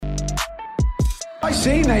I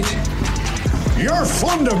seen it. You're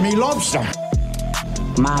fond of me lobster.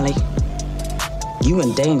 Molly, you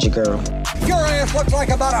in danger, girl. Your ass looks like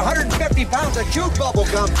about 150 pounds of chewed bubble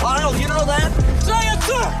gum, Kyle. You know that? Say it,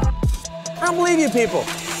 sir! I don't believe you people.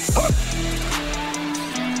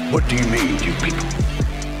 What do you mean, you people?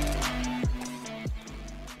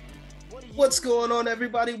 What's going on,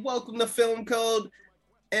 everybody? Welcome to Film Code,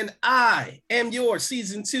 and I am your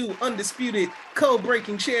Season 2 undisputed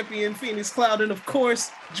code-breaking champion, Phoenix Cloud, and of course,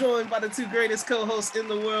 joined by the two greatest co-hosts in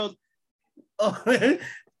the world.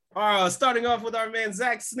 Starting off with our man,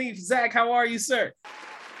 Zach Sneef. Zach, how are you, sir?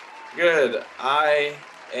 Good. I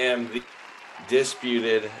am the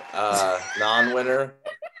disputed non-winner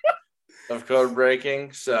of code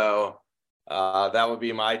breaking, so that would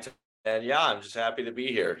be my and yeah, I'm just happy to be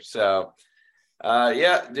here. So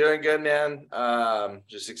doing good, man.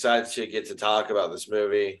 Just excited to get to talk about this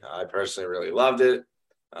movie. I personally really loved it,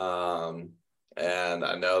 and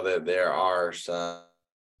I know that there are some,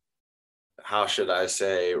 how should I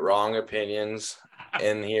say, wrong opinions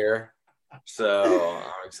in here. So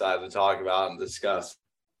I'm excited to talk about and discuss,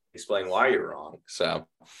 explain why you're wrong. So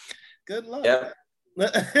good luck. Yeah.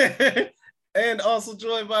 And also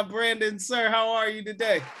joined by Brandon. Sir, how are you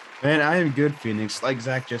today? Man, I am good, Phoenix. Like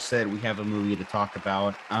Zach just said, we have a movie to talk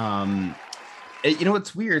about.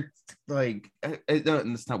 It's weird.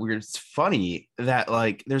 It's not weird. It's funny that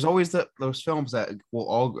there's always those films that we'll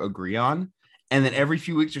all agree on, and then every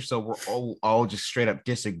few weeks or so, we're all just straight up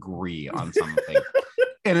disagree on something.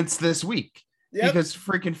 And it's this week because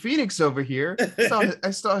freaking Phoenix over here.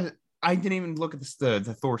 I didn't even look at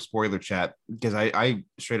the Thor spoiler chat because I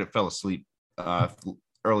straight up fell asleep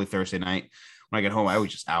early Thursday night. When I get home, I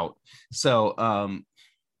was just out. So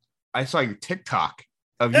I saw your TikTok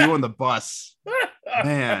of you on the bus.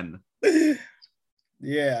 Man.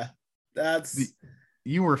 Yeah. That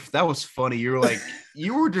was funny.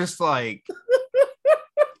 You were just like,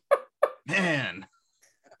 man.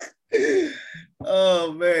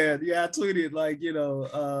 Oh man. Yeah, I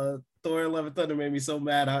tweeted Thor Love and Thunder made me so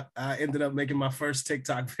mad. I ended up making my first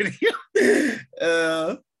TikTok video.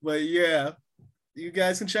 But yeah, you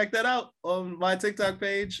guys can check that out on my TikTok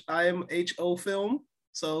page. I am HO Film.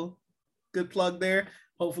 So good plug there.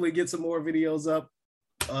 Hopefully get some more videos up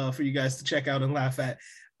for you guys to check out and laugh at.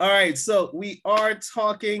 All right, so we are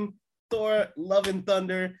talking Thor Love and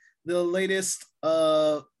Thunder, the latest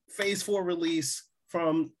Phase 4 release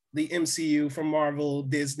from the MCU, from Marvel,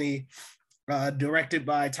 Disney. Directed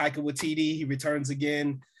by Taika Watitti. He returns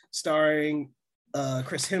again, starring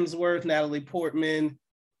Chris Hemsworth, Natalie Portman,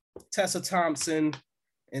 Tessa Thompson,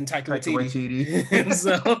 and Taika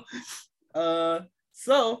Watitti.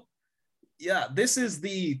 So this is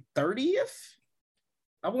the 30th,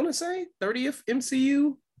 I want to say, 30th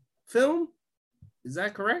MCU film. Is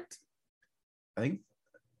that correct? I think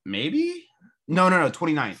maybe. No,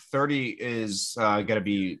 29th. 30 is got to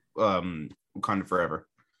be Wakanda Forever.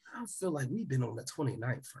 I feel like we've been on the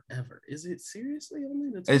 29th forever. Is it seriously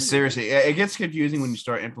only the 29th? It's seriously. It gets confusing when you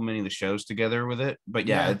start implementing the shows together with it. But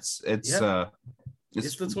it's the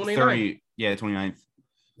 29th. 30, 29th.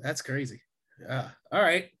 That's crazy. Yeah. All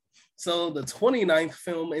right. So the 29th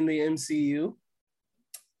film in the MCU.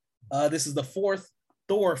 This is the fourth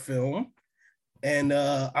Thor film. And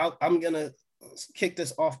I'm going to kick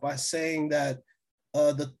this off by saying that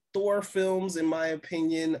the Thor films, in my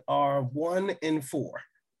opinion, are 1 and 4.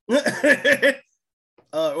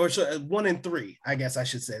 Or 1 and 3, I guess I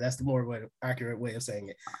should say. That's the more accurate way of saying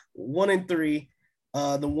it. 1 and 3,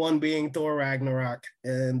 the 1 being Thor Ragnarok,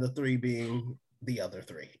 and the 3 being the other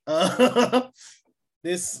 3.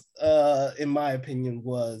 This, in my opinion,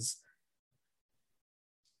 was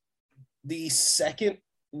the second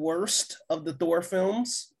worst of the Thor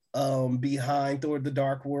films, behind Thor: The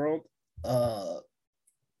Dark World.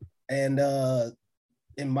 And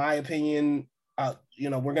in my opinion,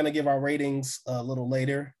 we're going to give our ratings a little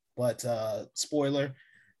later, but spoiler,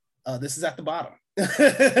 this is at the bottom.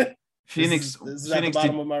 Phoenix, this is at the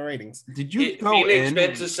bottom of my ratings. Did you go Phoenix in?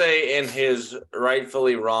 meant to say in his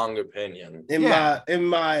rightfully wrong opinion. In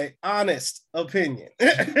my honest opinion.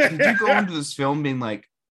 Did you go into this film being like,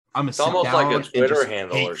 it's almost like a Twitter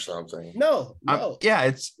handle or something. No.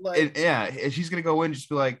 She's going to go in and just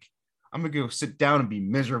be like, I'm going to go sit down and be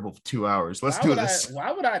miserable for 2 hours. Let's do this.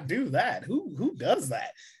 Why would I do that? Who does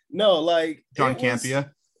that? No, John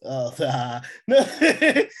Campea. No,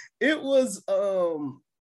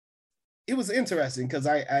 it was interesting because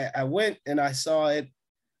I went and I saw it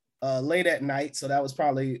late at night, so that was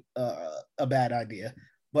probably a bad idea.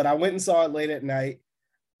 But I went and saw it late at night.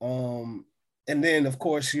 And then, of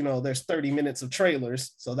course, there's 30 minutes of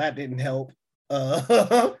trailers, so that didn't help.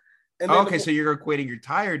 And okay, so you're equating your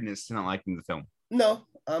tiredness to not liking the film. No,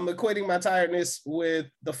 I'm equating my tiredness with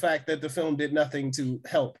the fact that the film did nothing to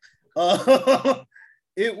help.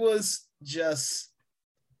 It was just.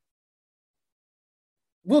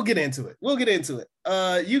 We'll get into it.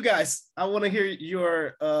 You guys, I want to hear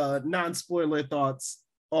your non-spoiler thoughts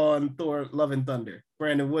on Thor: Love and Thunder.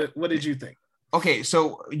 Brandon, what did you think? Okay,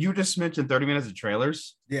 so you just mentioned 30 minutes of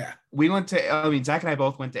trailers. Yeah. Zach and I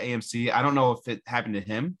both went to AMC. I don't know if it happened to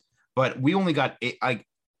him, but we only got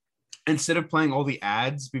instead of playing all the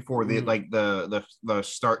ads before the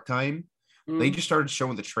start time, they just started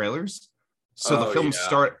showing the trailers. So the film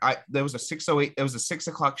there was a 6:08, it was a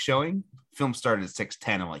 6:00 showing. Film started at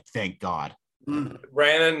 6:10. I'm like, thank God.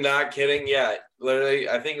 Brandon, not kidding. Yeah, literally,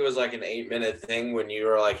 I think it was like an 8-minute thing when you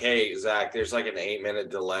were like, hey, Zach, there's like an 8-minute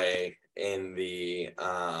delay in the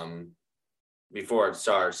before it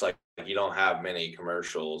starts. Like you don't have many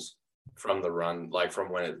commercials from the run, like from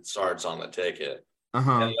when it starts on the ticket.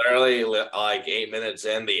 And literally like 8 minutes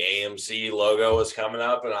in, the AMC logo was coming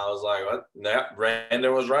up, and I was like, what? No,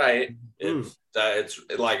 Brandon was right. It's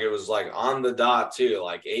like it was like on the dot too,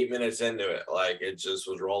 like 8 minutes into it, like it just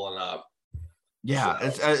was rolling up. Yeah,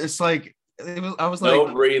 so, it's like I was no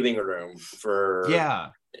like breathing room for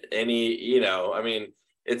any, I mean,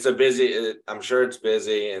 it's a busy, I'm sure it's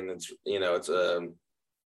busy, and it's,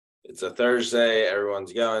 it's a Thursday,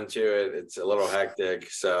 everyone's going to it, it's a little hectic,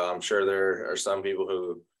 so I'm sure there are some people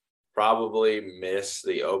who probably miss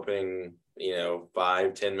the opening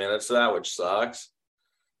 5-10 minutes of that, which sucks.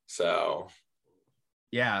 So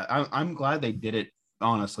yeah, I'm glad they did it,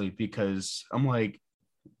 honestly, because I'm like,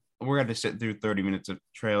 we're going to sit through 30 minutes of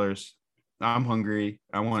trailers. I'm hungry.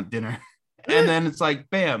 I want dinner. And then it's like,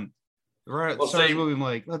 bam, right. Sorry, movie. I'm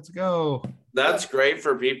like, let's go. That's great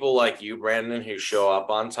for people like you, Brandon, who show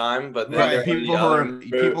up on time. But then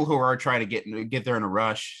people who are trying to get there in a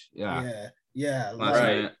rush. Yeah.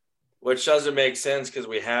 Right. Which doesn't make sense because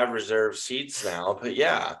we have reserved seats now. But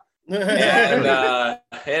yeah. And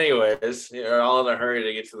anyways, you're all in a hurry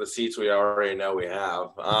to get to the seats we already know we have.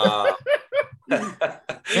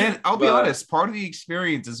 And I'll be honest, part of the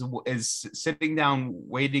experience is sitting down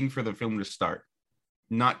waiting for the film to start.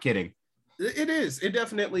 Not kidding. It is. It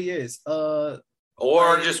definitely is. Or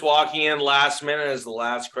just walking in last minute as the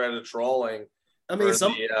last credits rolling. I mean,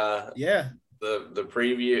 the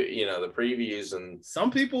preview, the previews, and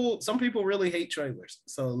some people really hate trailers,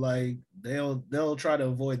 so like they'll try to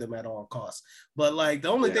avoid them at all costs. But like the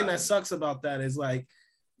only thing that sucks about that is like,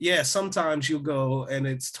 sometimes you go and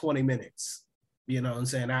it's 20 minutes, what I'm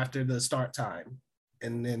saying, after the start time,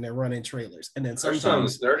 and then they're running trailers, and then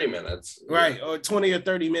sometimes 30 minutes, right, or 20 or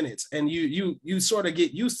 30 minutes, and you sort of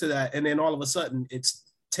get used to that, and then all of a sudden it's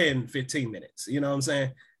 10-15 minutes, what I'm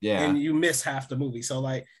saying, and you miss half the movie. So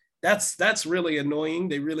like that's really annoying.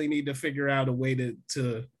 They really need to figure out a way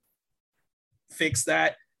to fix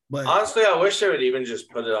that. But honestly, I wish they would even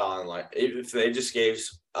just put it on, like if they just gave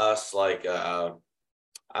us like I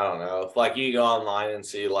don't know, if like you go online and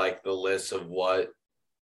see like the list of what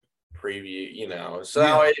preview, so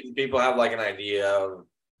that way people have like an idea of,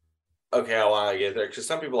 okay, I want to get there, because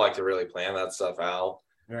some people like to really plan that stuff out,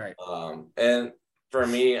 right? And for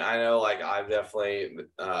me, I know like I've definitely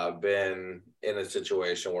been in a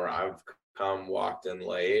situation where I've walked in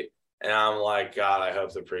late, and I'm like, God, I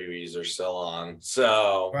hope the previews are still on.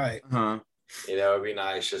 So right. It'd be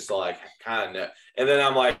nice just to like kind of know. And then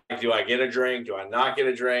I'm like, do I get a drink? Do I not get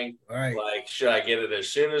a drink? Right. Like, should I get it as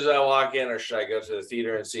soon as I walk in, or should I go to the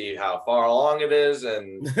theater and see how far along it is?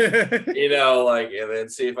 And, and then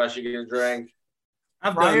see if I should get a drink.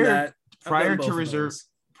 I've done that. Prior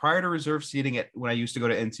to reserve seating it, when I used to go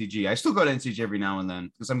to NCG, I still go to NCG every now and then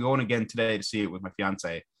because I'm going again today to see it with my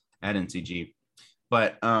fiance at NCG.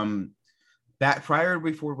 But that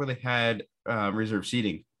before they had reserved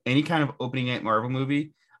seating, any kind of opening night Marvel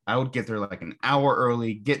movie, I would get there like an hour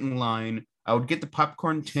early, get in line. I would get the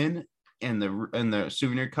popcorn tin and the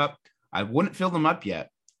souvenir cup. I wouldn't fill them up yet.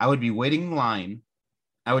 I would be waiting in line.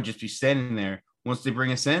 I would just be standing there. Once they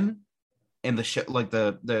bring us in, and let's just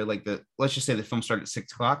say the film started at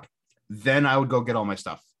 6:00, then I would go get all my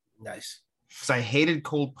stuff. Nice. Because I hated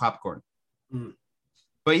cold popcorn.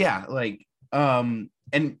 But yeah, like and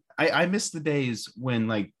I miss the days when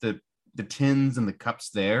like the tins and the cups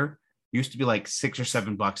there used to be like $6 or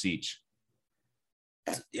 $7 each.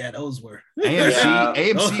 Yeah, those were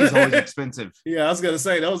AMC is always expensive. Yeah, I was gonna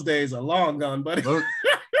say those days are long gone, buddy.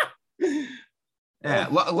 Yeah,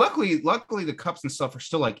 luckily the cups and stuff are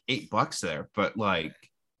still like $8 there, but like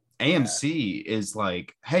AMC is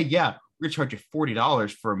like, hey, we're gonna charge you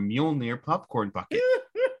 $40 for a Mjolnir popcorn bucket.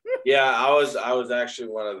 Yeah, I was actually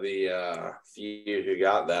one of the few who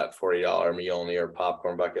got that $40 Mjolnir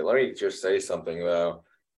popcorn bucket. Let me just say something though.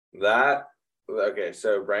 Okay,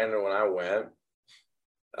 so Brandon, when I went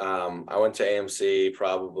to AMC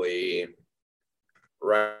probably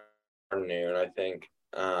right around noon, I think.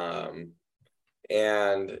 And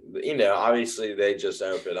obviously they just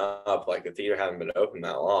opened up, like the theater hadn't been open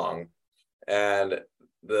that long. And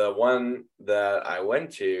the one that I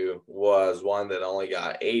went to was one that only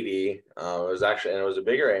got 80. It was a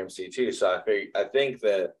bigger AMC too. So I think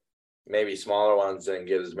that maybe smaller ones didn't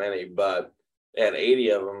get as many, but they had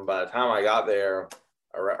 80 of them. By the time I got there,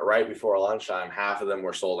 right before lunchtime, half of them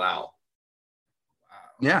were sold out.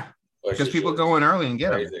 Yeah, because people go in early and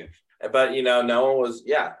get crazy. them. But no one was,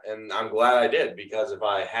 and I'm glad I did, because if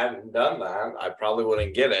I hadn't done that, I probably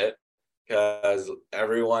wouldn't get it, because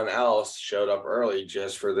everyone else showed up early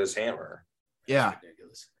just for this hammer. Yeah,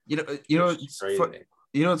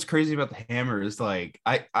 what's crazy about the hammer is like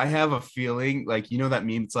I have a feeling like that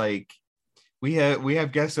meme. It's like we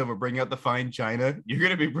have guests over, bring out the fine china. You're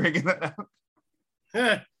gonna be bringing that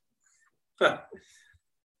out.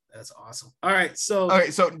 That's awesome. All right, so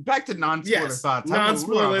back to non-spoiler thoughts.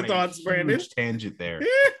 Non-spoiler thoughts, Brandon. Huge tangent there.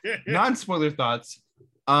 Non-spoiler thoughts.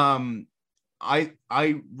 I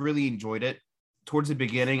really enjoyed it. Towards the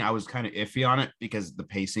beginning, I was kind of iffy on it because the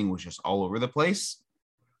pacing was just all over the place,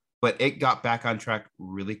 but it got back on track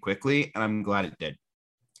really quickly, and I'm glad it did.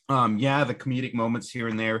 The comedic moments here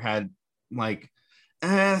and there had like,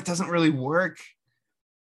 it doesn't really work,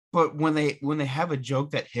 but when they have a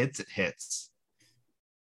joke that hits, it hits.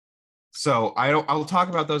 So I'll talk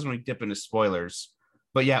about those when we dip into spoilers.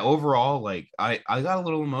 But yeah, overall, like I got a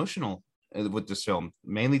little emotional with this film,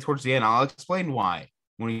 mainly towards the end. I'll explain why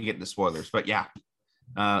when we get into spoilers. But yeah,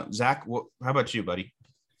 Zach, how about you, buddy?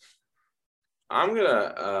 I'm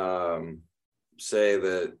gonna say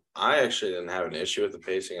that I actually didn't have an issue with the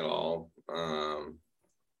pacing at all.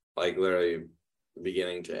 Like literally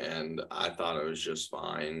beginning to end, I thought it was just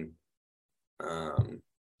fine.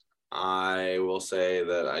 I will say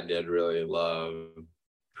that I did really love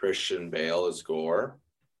Christian Bale as Gore.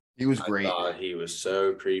 He was great. I thought he was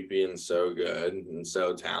so creepy and so good and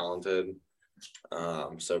so talented.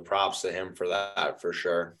 So props to him for that, for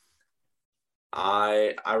sure.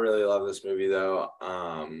 I really love this movie though.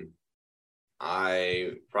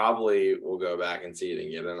 I probably will go back and see it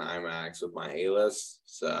and get an IMAX with my A-list.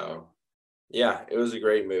 So yeah, it was a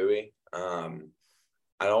great movie.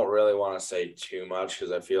 I don't really want to say too much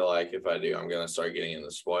because I feel like if I do, I'm going to start getting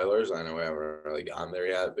into spoilers. I know we haven't really gotten there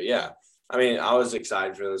yet, but yeah, I mean, I was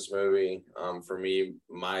excited for this movie. For me,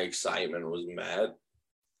 my excitement was met.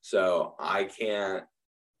 So I can't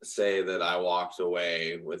say that I walked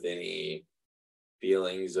away with any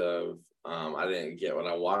feelings of, I didn't get what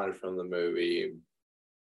I wanted from the movie.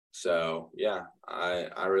 So yeah,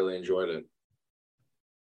 I really enjoyed it.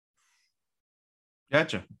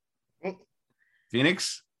 Gotcha.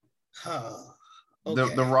 Phoenix? Okay.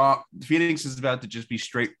 The raw Phoenix is about to just be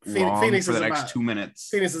straight wrong Phoenix for the next 2 minutes.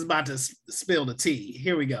 Phoenix is about to spill the tea.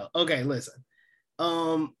 Here we go. Okay, listen.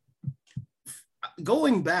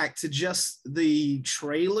 Going back to just the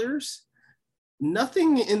trailers,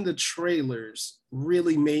 nothing in the trailers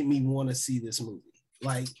really made me want to see this movie.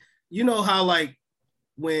 Like, you know how like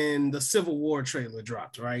when the Civil War trailer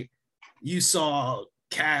dropped, right? You saw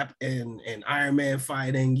Cap and Iron Man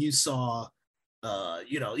fighting. You saw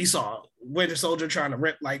you saw Winter Soldier trying to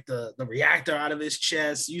rip like the reactor out of his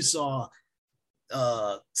chest. You saw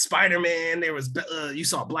Spider-Man. There was you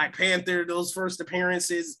saw Black Panther, those first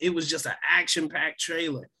appearances. It was just an action-packed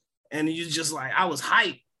trailer, and you just like, I was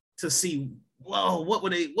hyped to see, whoa,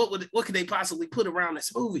 what could they possibly put around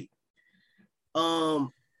this movie? I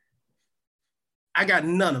got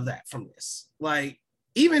none of that from this. Like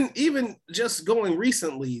even just going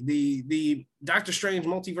recently, the Doctor Strange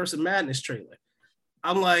Multiverse of Madness trailer.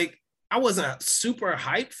 I'm like, I wasn't super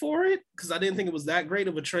hyped for it because I didn't think it was that great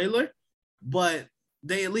of a trailer, but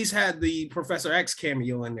they at least had the Professor X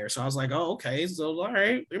cameo in there. So I was like, oh, okay. So, all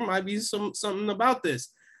right, there might be something about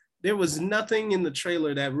this. There was nothing in the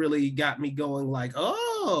trailer that really got me going like,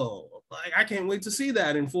 oh, like I can't wait to see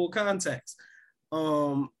that in full context.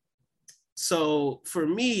 So for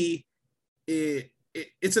me,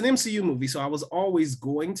 it's an MCU movie, so I was always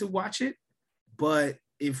going to watch it. But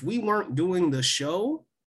if we weren't doing the show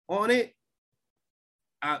on it,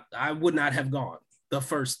 I would not have gone the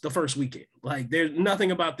first weekend. Like, there's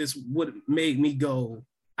nothing about this would made me go,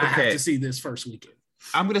 I have to see this first weekend.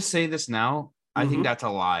 I'm gonna say this now. I think that's a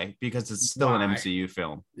lie because it's still an MCU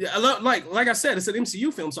film. Yeah, like I said, it's an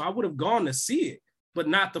MCU film, so I would have gone to see it, but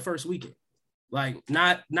not the first weekend. Like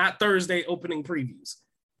not Thursday opening previews.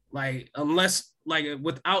 Like, unless, like,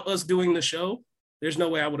 without us doing the show, there's no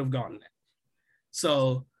way I would have gotten that.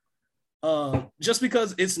 So just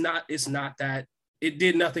because it's not that, it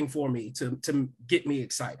did nothing for me to get me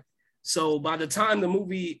excited. So by the time the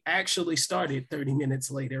movie actually started, 30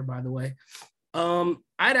 minutes later, by the way, I'd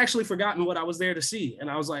actually forgotten what I was there to see. And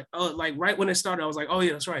I was like, oh, like right when it started, I was like, oh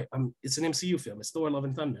yeah, that's right. It's an MCU film. It's Thor: Love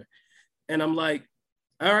and Thunder. And I'm like,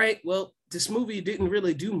 all right, well, this movie didn't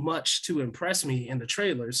really do much to impress me in the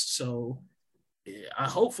trailers. So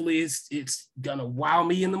hopefully it's gonna wow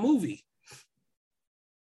me in the movie.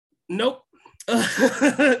 Nope.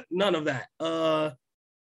 None of that.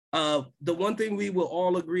 The one thing we will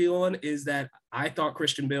all agree on is that I thought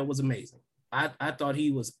Christian Bale was amazing. I thought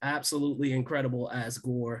he was absolutely incredible as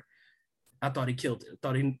Gore. I thought he killed it. I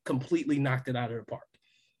thought he completely knocked it out of the park.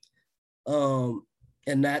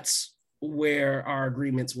 And that's where our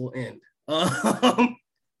agreements will end.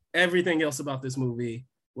 Everything else about this movie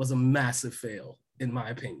was a massive fail, in my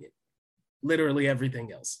opinion. Literally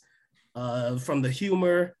everything else. From the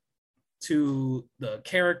humor to the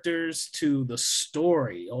characters to the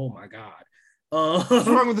story. Oh my God. What's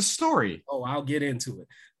wrong with the story? Oh, I'll get into it.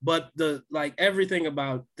 But everything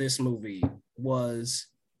about this movie was,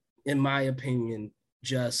 in my opinion,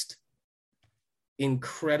 just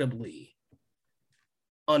incredibly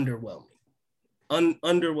underwhelming.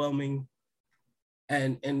 Underwhelming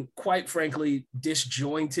and quite frankly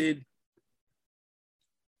disjointed.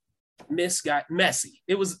 Messy.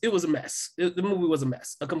 It was a mess. The movie was a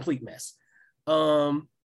mess, a complete mess. I'll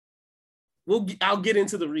get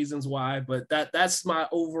into the reasons why, but that's my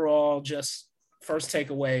overall just first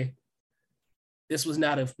takeaway. This was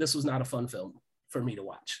not a fun film for me to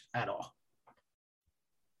watch at all.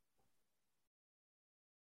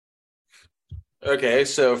 Okay,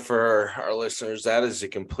 so for our listeners, that is a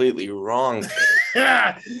completely wrong thing.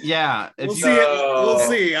 Yeah, we'll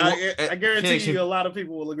see. I guarantee Phoenix, you, a lot of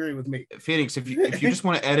people will agree with me. Phoenix, if you just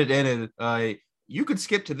want to edit in, you could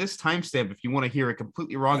skip to this timestamp if you want to hear a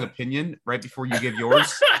completely wrong opinion right before you give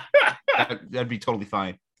yours. That'd be totally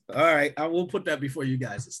fine. All right, I will put that before you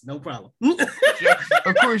guys. It's no problem.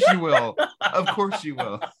 Of course you will. Of course you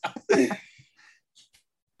will.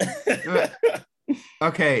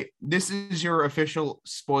 Okay, this is your official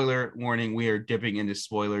spoiler warning. We are dipping into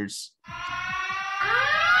spoilers.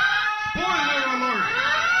 Spoiler alert!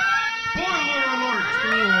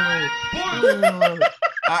 Spoiler alert!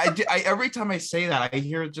 I every time I say that, I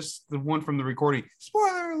hear just the one from the recording.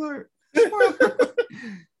 Spoiler alert! Spoiler alert!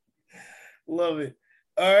 Love it.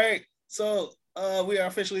 All right, so we are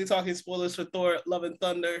officially talking spoilers for Thor: Love and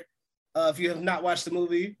Thunder. If you have not watched the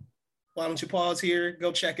movie, why don't you pause here,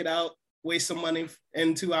 go check it out, waste some money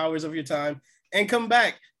and 2 hours of your time, and come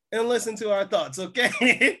back and listen to our thoughts,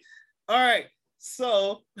 okay? All right,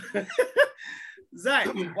 so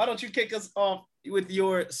Zach, why don't you kick us off with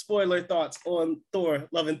your spoiler thoughts on Thor: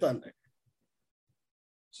 Love and Thunder?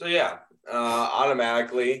 So yeah,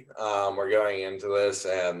 automatically, we're going into this,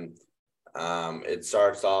 and it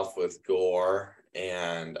starts off with gore,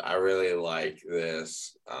 and I really like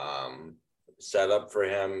this setup for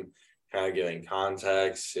him, kind of giving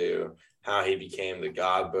context to how he became the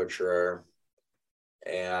God Butcherer.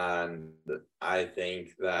 And I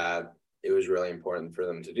think that it was really important for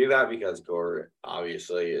them to do that because Gore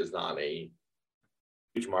obviously is not a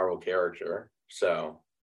huge Marvel character. So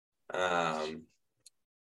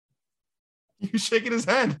You're shaking his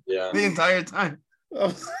head the entire time.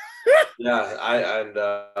 So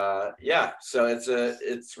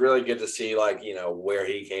it's really good to see, like, you know, where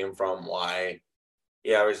he came from, why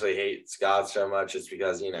he obviously hates God so much. It's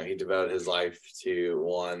because, you know, he devoted his life to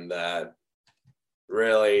one that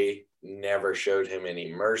really never showed him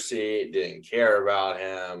any mercy, didn't care about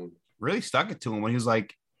him. Really stuck it to him when he was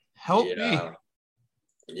like, help me.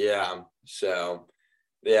 Yeah. So,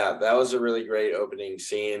 yeah, that was a really great opening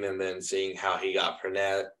scene. And then seeing how he got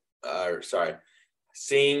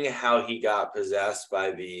seeing how he got possessed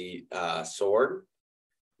by the sword.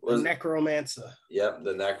 The necromancer. Yep,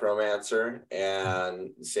 the necromancer. And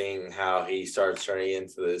seeing how he starts turning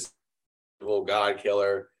into this evil god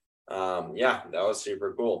killer. That was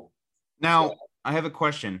super cool. Now, I have a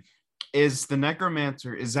question. Is the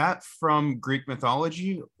necromancer, is that from Greek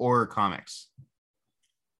mythology or comics?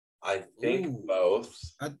 I think both.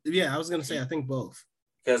 I was going to say, I think both.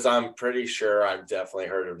 Because I'm pretty sure I've definitely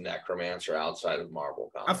heard of necromancer outside of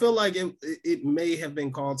Marvel comics. I feel like it may have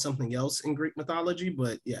been called something else in Greek mythology,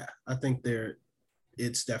 but yeah, I think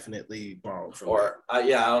it's definitely borrowed from. I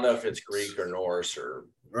don't know if it's Greek or Norse or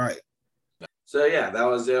right. So yeah, that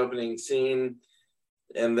was the opening scene,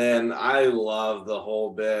 and then I love the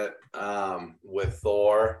whole bit with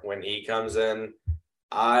Thor when he comes in.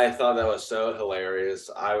 I thought that was so hilarious.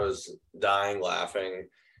 I was dying laughing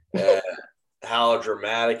at how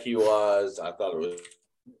dramatic he was. I thought it was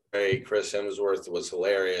great. Chris Hemsworth was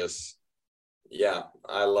hilarious. Yeah,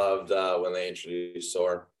 I loved when they introduced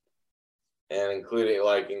Thor, and include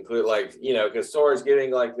because Thor's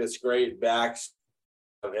getting like this great back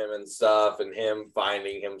of him and stuff, and him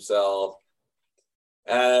finding himself.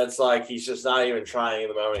 And it's like he's just not even trying.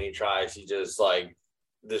 The moment he tries, he just like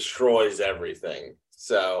destroys everything.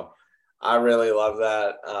 So I really love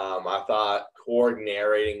that. I thought Korg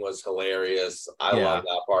narrating was hilarious. I love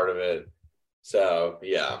that part of it. So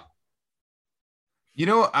yeah. You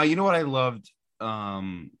know what I loved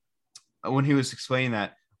when he was explaining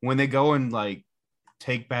that when they go and like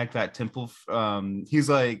take back that temple,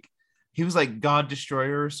 he was like God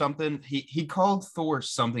Destroyer or something. He called Thor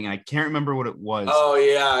something. I can't remember what it was. Oh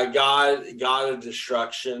yeah, God of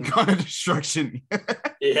Destruction. God of Destruction.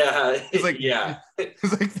 Yeah. He's like, yeah.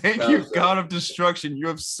 He's like, thank you, God of Destruction. You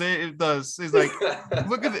have saved us. He's like,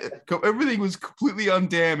 look at it. Everything was completely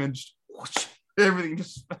undamaged. Everything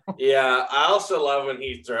just fell. Yeah, I also love when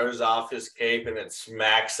he throws off his cape and it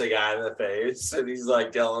smacks the guy in the face, and he's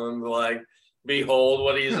like telling him to like behold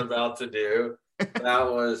what he's about to do. That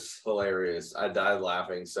was hilarious. I died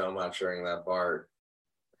laughing so much during that part.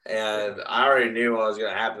 And I already knew what was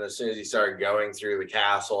going to happen as soon as he started going through the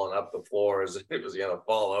castle and up the floors. It was going to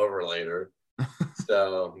fall over later.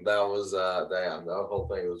 So that was, damn, the whole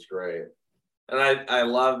thing was great. And I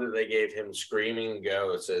love that they gave him screaming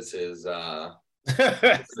ghosts as his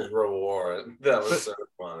reward. That was so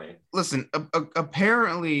funny. Listen,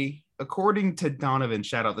 apparently, according to Donovan,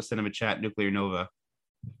 shout out the Cinema Chat, Nuclear Nova,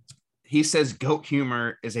 he says goat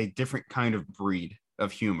humor is a different kind of breed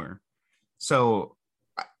of humor. So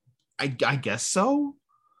I guess so.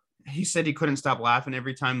 He said he couldn't stop laughing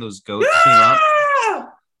every time those goats came up.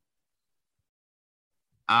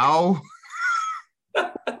 Ow.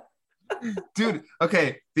 Dude,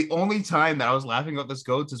 okay. The only time that I was laughing about those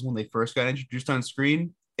goats is when they first got introduced on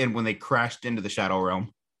screen and when they crashed into the Shadow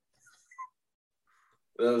Realm.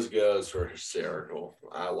 Those goats were hysterical.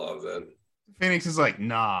 I loved it. Phoenix is like,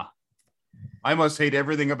 nah. I must hate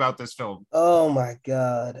everything about this film. Oh my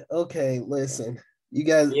God. Okay, listen. You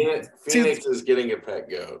guys, Phoenix is getting a pet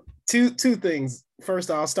goat. Two things. First,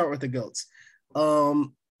 I'll start with the goats.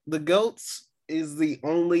 The goats is the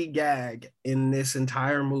only gag in this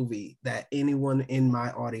entire movie that anyone in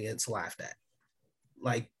my audience laughed at.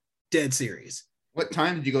 Like, dead serious. What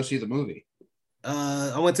time did you go see the movie?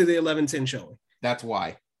 I went to the 11:10 showing. That's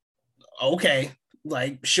why. Okay.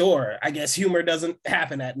 Like, sure, I guess humor doesn't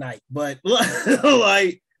happen at night, but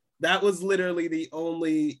like that was literally the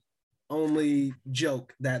only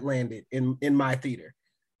joke that landed in my theater.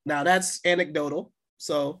 Now that's anecdotal,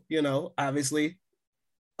 so obviously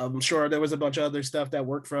I'm sure there was a bunch of other stuff that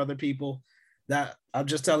worked for other people. That I'm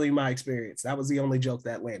just telling you my experience. That was the only joke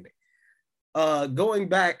that landed. Going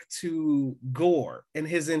back to Gore and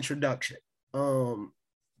his introduction,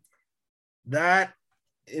 that,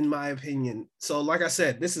 in my opinion, so like I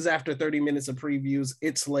said, this is after 30 minutes of previews.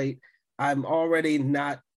 It's late. I'm already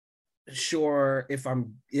not sure if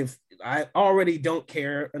I already don't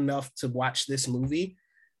care enough to watch this movie,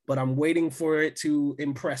 but I'm waiting for it to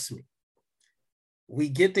impress me. We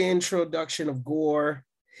get the introduction of Gore,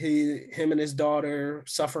 him and his daughter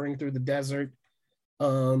suffering through the desert.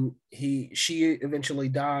 She eventually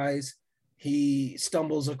dies. He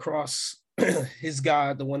stumbles across his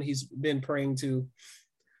God, the one he's been praying to.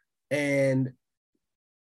 And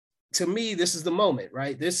to me, this is the moment,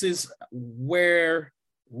 right? This is where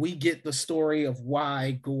we get the story of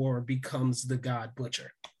why Gore becomes the God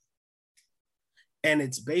Butcher. And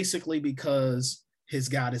it's basically because his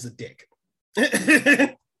God is a dick.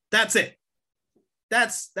 That's it.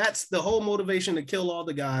 That's the whole motivation to kill all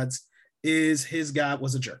the gods, is his God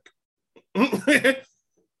was a jerk.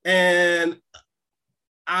 And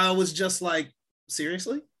I was just like,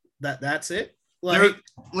 seriously? That's it? Like,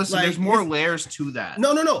 there's more layers to that.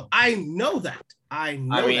 No. I know that. I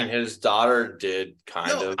mean, his daughter did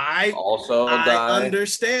also die. I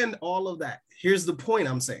understand all of that. Here's the point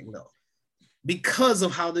I'm saying, though. Because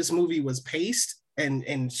of how this movie was paced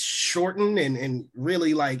and shortened and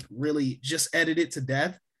really just edited to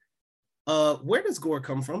death, where does Gore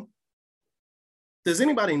come from? Does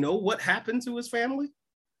anybody know what happened to his family?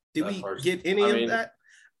 Did we get any of that?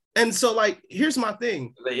 And so, like, here's my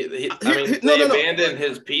thing. They abandoned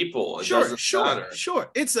his people. It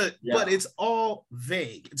Sure. But it's all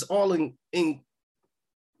vague. It's all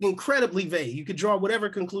incredibly vague. You could draw whatever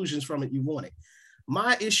conclusions from it you wanted.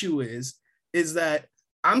 My issue is that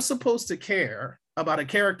I'm supposed to care about a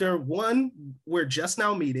character, one, we're just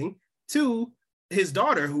now meeting, two, his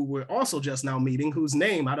daughter, who we're also just now meeting, whose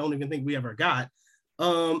name I don't even think we ever got,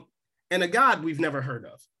 and a god we've never heard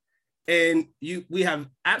of. And we have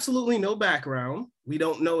absolutely no background. We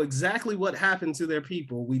don't know exactly what happened to their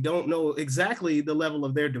people. We don't know exactly the level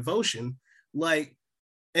of their devotion. Like,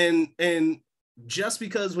 and just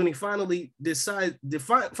because when he finally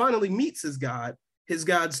finally meets his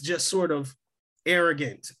god's just sort of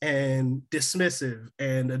arrogant and dismissive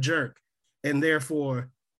and a jerk, and therefore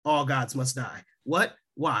all gods must die. What?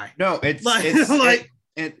 Why? No, it's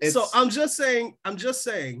so I'm just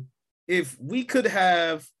saying, if we could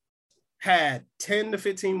have had 10 to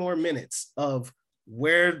 15 more minutes of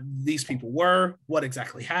where these people were, what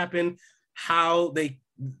exactly happened, how they,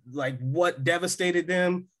 like, what devastated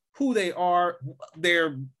them, who they are,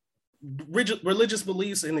 their religious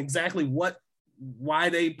beliefs, and exactly why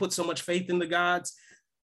they put so much faith in the gods,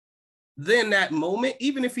 then that moment,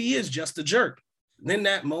 even if he is just a jerk, then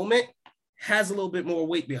that moment has a little bit more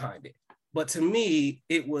weight behind it. But to me,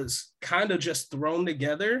 it was kind of just thrown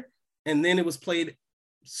together, and then it was played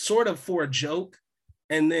sort of for a joke,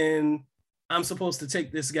 and then I'm supposed to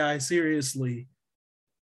take this guy seriously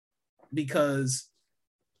because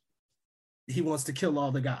he wants to kill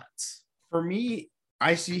all the gods. For me,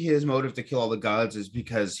 I see his motive to kill all the gods is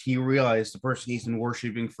because he realized the person he's been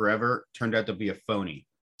worshiping forever turned out to be a phony.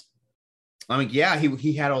 I mean, yeah,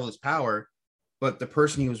 he had all this power, but the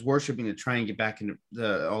person he was worshiping to try and get back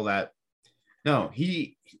into all that, no,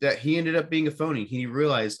 he ended up being a phony. He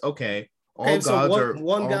realized, okay, all gods are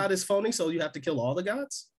one god is phony, so you have to kill all the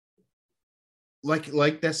gods.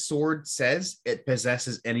 Like that sword says, it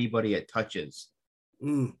possesses anybody it touches.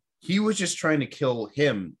 He was just trying to kill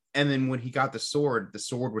him, and then when he got the sword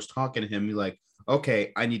was talking to him. He's like,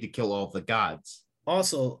 okay, I need to kill all the gods.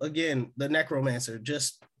 Also, again, the necromancer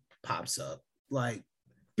just pops up, like,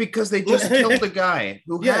 because they just killed the guy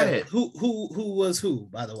who had it. Who was who,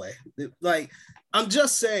 by the way? Like, I'm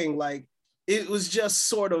just saying, like, it was just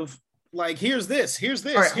sort of like, here's this, all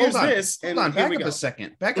right, here's this. Hold on, back up a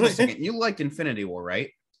second. You liked Infinity War, right?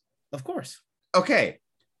 Of course. Okay.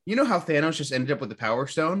 You know how Thanos just ended up with the Power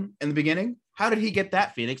Stone in the beginning? How did he get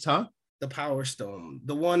that, Phoenix, huh? The Power Stone.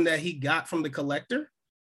 The one that he got from the Collector?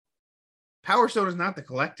 Power Stone is not the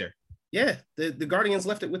Collector. Yeah, the Guardians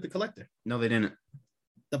left it with the Collector. No, they didn't.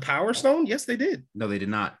 The Power Stone? Yes, they did. No, they did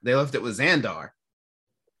not. They left it with Xandar.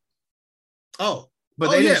 Oh. But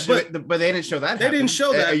they didn't show that. They didn't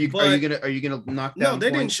show that. Are you gonna knock down? No, they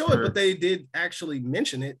didn't show it, but they did actually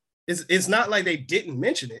mention it. It's not like they didn't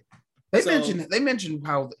mention it. They mentioned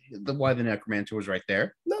why the necromancer was right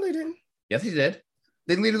there. No, they didn't. Yes, they did.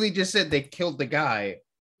 They literally just said they killed the guy.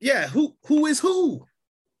 Yeah, who is who?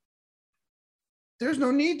 There's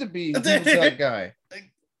no need to be who's that guy.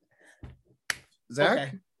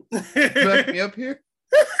 Zach, back me up here.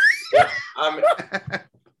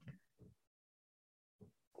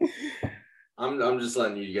 I'm just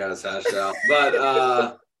letting you guys hash it out.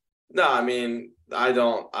 But no, I mean, I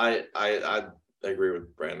agree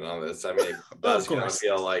with Brandon on this. I mean, it does kind of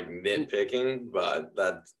feel like nitpicking, but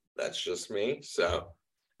that's just me. So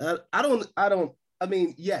I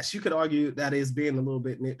mean, yes, you could argue that is being a little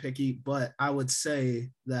bit nitpicky, but I would say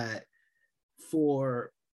that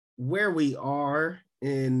for where we are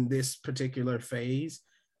in this particular phase,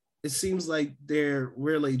 it seems like they're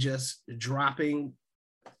really just dropping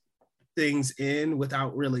things in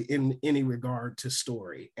without really in any regard to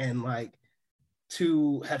story. And like,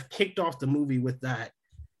 to have kicked off the movie with that,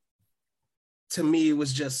 to me, it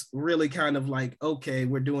was just really kind of like, okay,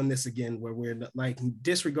 we're doing this again, where we're like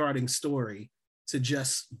disregarding story to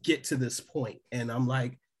just get to this point. And I'm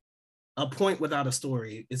like, a point without a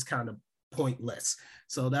story is kind of pointless.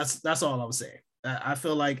 So that's all I'm saying. I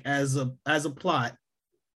feel like as a plot,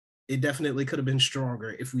 it definitely could have been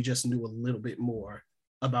stronger if we just knew a little bit more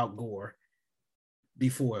about Gore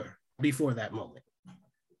before that moment,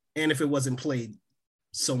 and if it wasn't played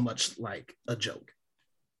so much like a joke.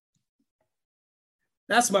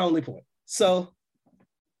 That's my only point. So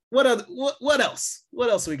what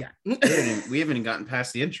else we got? We haven't even gotten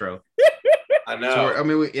past the intro. I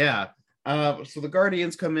know. So, so the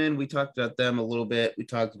Guardians come in. We talked about them a little bit. We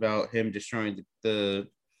talked about him destroying the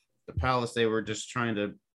palace they were just trying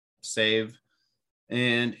to save.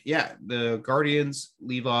 And yeah, the Guardians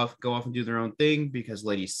go off and do their own thing because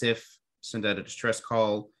Lady Sif sent out a distress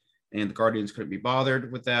call, and the Guardians couldn't be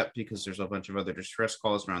bothered with that because there's a bunch of other distress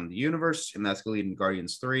calls around the universe, and that's leading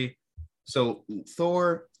Guardians 3. So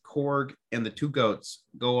Thor, Korg, and the two goats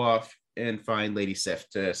go off and find Lady Sif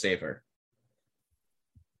to save her.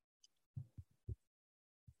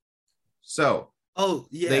 So oh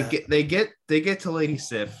yeah, they get to Lady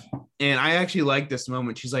Sif, and I actually like this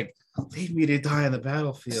moment. She's like, Leave me to die on the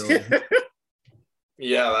battlefield.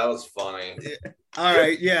 Yeah, that was funny. All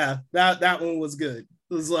right, yeah, that one was good.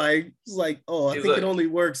 It was like, oh, I He's think like- it only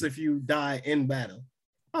works if you die in battle.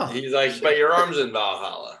 Oh, He's like, but your arm's in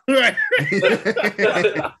Valhalla. right.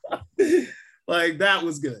 Like that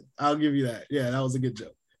was good. I'll give you that. Yeah, that was a good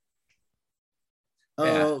joke.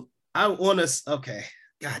 Yeah. I want to. Okay,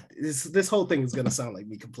 God, this whole thing is gonna sound like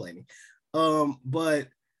me complaining. But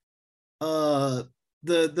the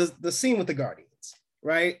scene with the Guardians,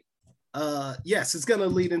 right? Yes, it's gonna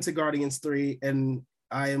lead into Guardians 3, and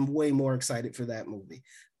I am way more excited for that movie.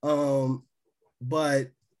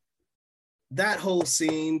 But that whole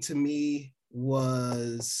scene to me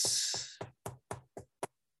was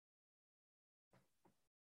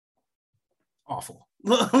awful.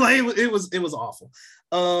 Like it was awful.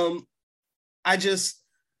 I just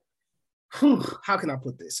how can I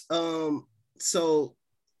put this? So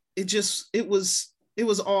it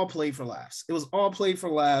was all played for laughs. It was all played for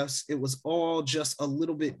laughs. It was all just a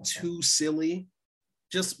little bit too silly.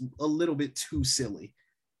 Just a little bit too silly.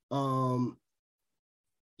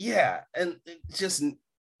 Yeah, and it just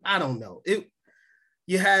I don't know.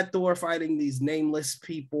 You had Thor fighting these nameless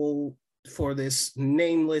people for this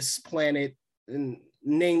nameless planet, and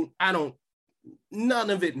none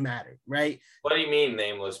of it mattered, right? What do you mean,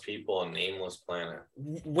 nameless people and nameless planet?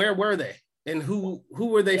 Where were they? And who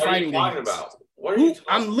were they What fighting are you talking against? about? What are you talking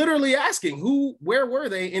I'm literally asking where were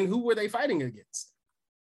they and who were they fighting against?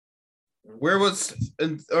 Where was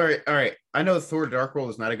all right. I know Thor: The Dark World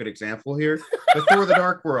is not a good example here, but Thor: The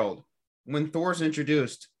Dark World, when Thor's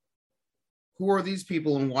introduced, who are these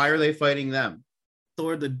people and why are they fighting them?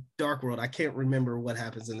 Thor: The Dark World. I can't remember what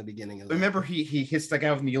happens in the beginning of that. Remember, he hits the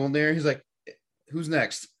guy with Mjolnir. He's like, "Who's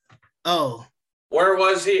next?" Oh, Where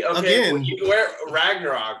was he? Okay, Again. where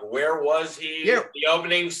Ragnarok? Where was he? Yeah. The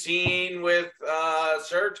opening scene with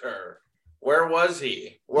Surtur. Where was he?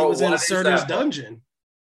 he was in what is Surtur's that? dungeon.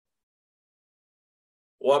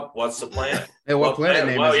 What's the planet? Hey, what planet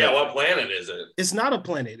name Well, is yeah, it? what planet is it? It's not a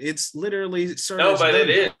planet. It's literally Surtur's No, but dungeon.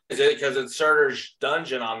 it is it because it's Surtur's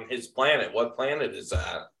dungeon on his planet. What planet is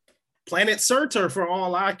that? Planet Surtur, for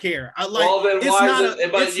all I care. Well, then it's why not is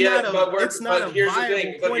it? But it's yeah, not a, but we're, it's not but a here's the viable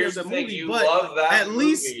thing. But point here's of the the thing. movie. You But love that at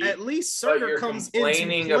least movie, Surtur you're comes into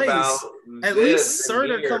complaining about place. At this least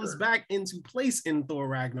Surtur here. comes back into place in Thor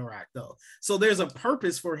Ragnarok, though. So there's a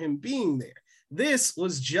purpose for him being there. This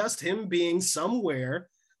was just him being somewhere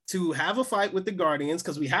to have a fight with the Guardians,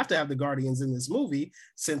 because we have to have the Guardians in this movie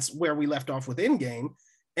since where we left off with Endgame.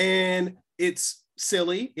 And it's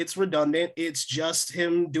silly, it's redundant, it's just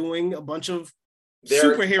him doing a bunch of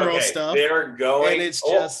superhero stuff. They're going, and it's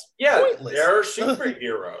just pointless. They're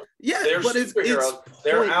superheroes. Yeah, They're but superheroes. it's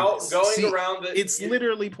They're out pointless. going around the. It's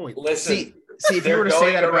literally pointless. Listen, See, if you were they're to say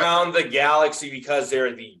going that about around the galaxy because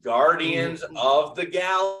they're the guardians of the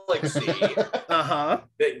galaxy. Uh-huh.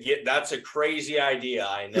 That's a crazy idea,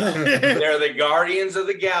 I know. They're the guardians of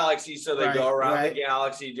the galaxy, so they go around the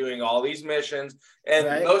galaxy doing all these missions.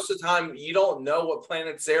 And most of the time, you don't know what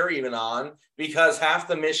planets they're even on, because half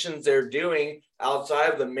the missions they're doing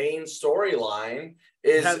outside of the main storyline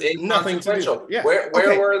is inconsequential. Yeah. Where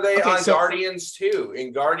were they on Guardians 2?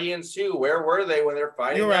 In Guardians 2, where were they when they're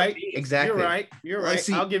fighting? You're right. Exactly. You're right.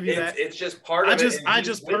 I'll give you that. It's just part of it. I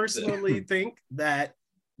just personally think that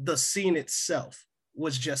the scene itself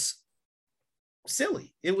was just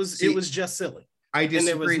silly. It was just silly. I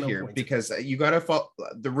disagree here because you got to follow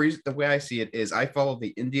the way I see it is I follow the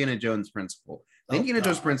Indiana Jones principle. The Indiana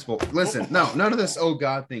Jones principle. Listen, no, none of this oh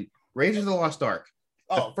God thing. Raiders of the Lost Ark.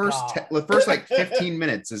 The first like 15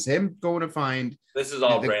 minutes is him going to find. This is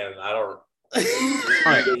all Brandon. I don't.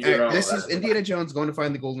 All right, this is Indiana Jones going to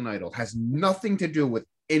find the Golden Idol. Has nothing to do with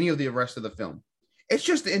any of the rest of the film. It's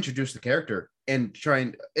just to introduce the character and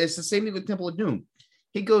it's the same thing with Temple of Doom.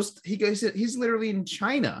 He's literally in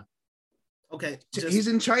China. Okay. He's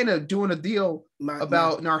in China doing a deal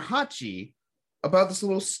about Narhachi, about this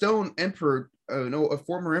little stone emperor, a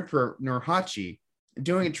former emperor Narhachi,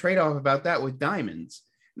 doing a trade-off about that with diamonds.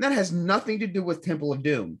 And that has nothing to do with Temple of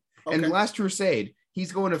Doom. Okay. And Last Crusade,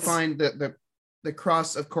 he's going to find the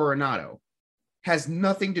cross of Coronado. Has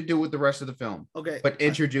nothing to do with the rest of the film. Okay. But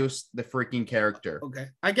introduce the freaking character. Okay.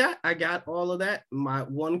 I got all of that. My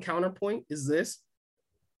one counterpoint is this.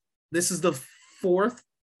 This is the 4th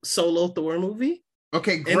solo Thor movie.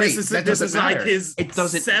 Okay, great. And this is like his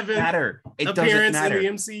seventh appearance in the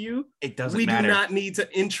MCU. It doesn't we matter. We do not need to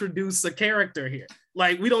introduce a character here.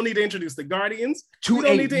 Like, we don't need to introduce the Guardians. We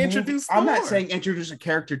don't need to introduce I'm Thor. not saying introduce a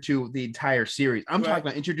character to the entire series. I'm talking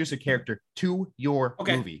about introduce a character to your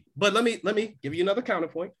movie. But let me give you another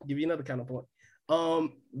counterpoint.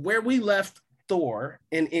 Where we left Thor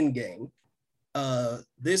in Endgame,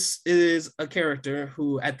 this is a character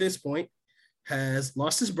who at this point has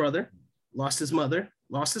lost his brother, lost his mother,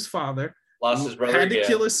 lost his father, lost his brother had to again.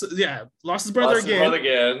 kill his lost his brother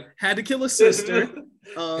again, had to kill his sister.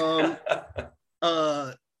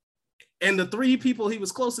 And the three people he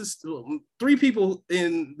was closest to, three people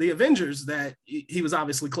in the Avengers that he was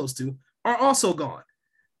obviously close to, are also gone,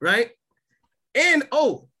 right? And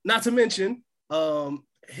not to mention,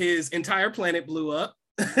 his entire planet blew up.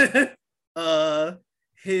 He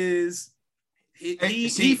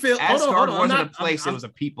felt Asgard wasn't a place; it was a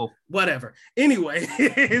people. Whatever. Anyway,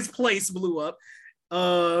 his place blew up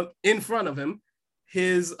in front of him.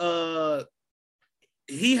 He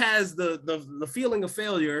has the feeling of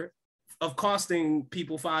failure of costing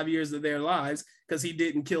people 5 years of their lives because he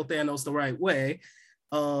didn't kill Thanos the right way.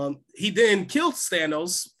 He then kills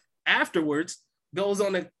Thanos afterwards, goes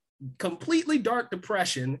on a completely dark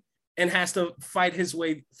depression, and has to fight his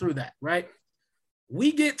way through that, right?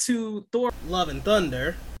 We get to Thor Love and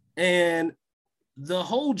Thunder, and the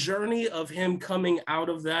whole journey of him coming out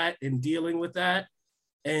of that and dealing with that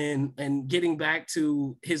and getting back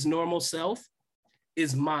to his normal self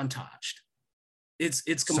is montaged.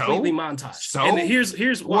 It's completely montaged. So and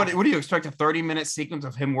here's why. What do you expect? A 30-minute sequence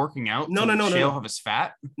of him working out? No. Of his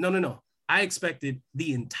fat? No. I expected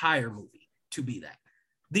the entire movie to be that.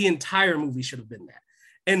 The entire movie should have been that.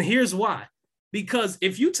 And here's why. Because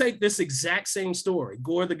if you take this exact same story,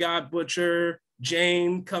 Gore the God Butcher,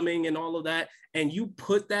 Jane coming and all of that, and you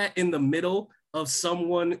put that in the middle of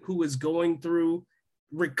someone who is going through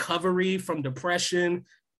recovery from depression,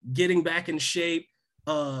 getting back in shape,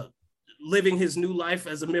 living his new life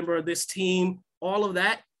as a member of this team, all of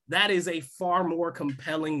that, that is a far more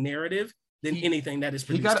compelling narrative than anything that is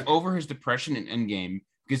produced. He got over his depression in Endgame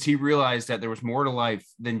because he realized that there was more to life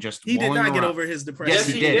than just. He did not get over his depression. Yes,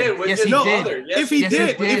 he did.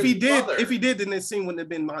 If he did, then this scene wouldn't have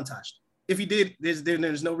been montaged. If he did,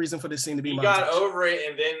 there's no reason for this scene to be montaged. He got over it,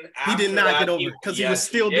 and then he did not get over it because he was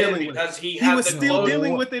still dealing with it. He was still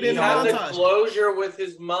dealing with it in the montage. He had the closure with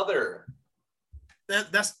his mother.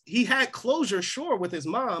 He had closure, sure, with his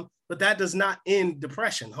mom, but that does not end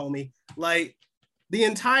depression, homie. Like this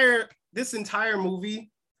entire movie,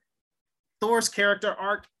 Thor's character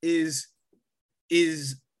arc is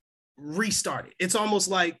restarted. It's almost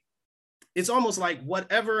like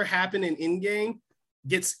whatever happened in Endgame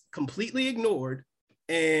gets completely ignored,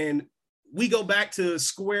 and we go back to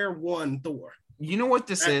square one. Thor. You know what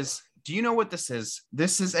this is? Do you know what this is?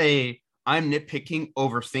 This is I'm nitpicking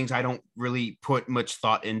over things I don't really put much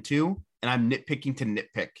thought into, and I'm nitpicking to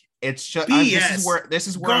nitpick. It's just this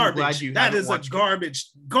is where I'm glad you haven't watched.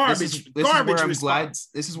 Garbage response.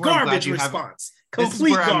 This is where I'm glad you haven't.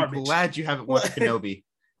 Complete garbage. I'm glad you haven't watched Kenobi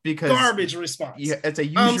because garbage response. Yeah, it's a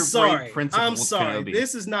use your brain principle. I'm sorry. Kenobi.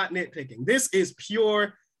 This is not nitpicking. This is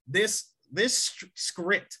pure. This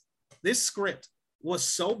script was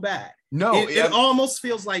so bad. No, it almost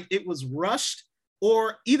feels like it was rushed.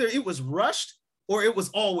 Or either it was rushed or it was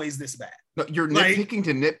always this bad. No, you're nitpicking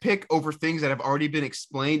to nitpick over things that have already been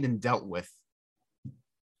explained and dealt with.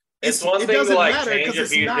 It's one thing to like change a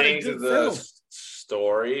few things in the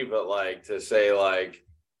story, but like to say like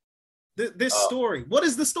this story. What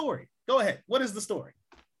is the story? Go ahead. What is the story?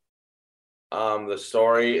 The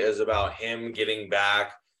story is about him getting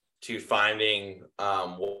back to finding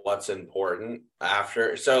what's important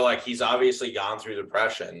after. So like he's obviously gone through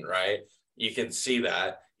depression, right? You can see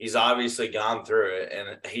that he's obviously gone through it,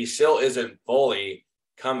 and he still isn't fully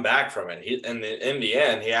come back from it. In the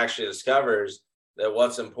end, he actually discovers that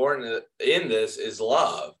what's important in this is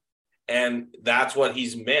love, and that's what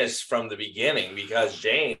he's missed from the beginning because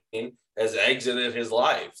Jane has exited his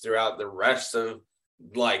life throughout the rest of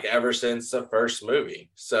like ever since the first movie,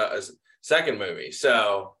 second movie.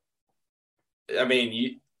 So, I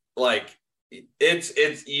mean,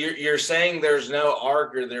 you're saying there's no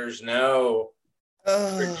arc or there's no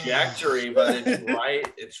trajectory, but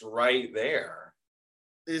it's right there.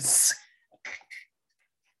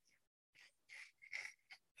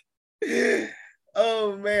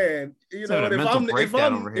 Oh man, you know what? If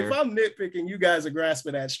I'm nitpicking, you guys are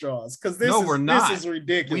grasping at straws because this is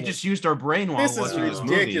ridiculous. We just used our brain while watching this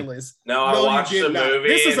movie. Ridiculous. No, I watched the movie.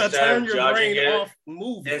 This is a turn your brain off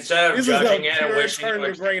movie. Instead of judging it and wishing it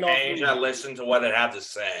would change, I listened to what it had to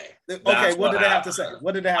say. Okay, what did it have to say?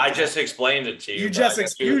 What did it have? I just explained it to you. You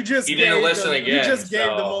didn't listen again. You just gave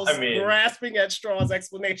the most grasping at straws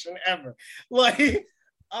explanation ever. Like.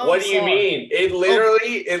 What do you mean? It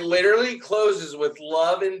literally closes with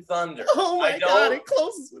Love and Thunder. Oh my God, it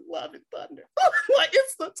closes with Love and Thunder. Like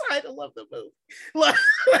it's the title of the movie. Like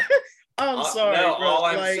I'm sorry. No, bro. all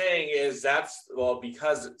I'm saying is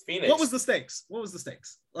because it's Phoenix. What was the stakes?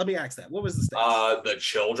 Let me ask that. What was the stakes? The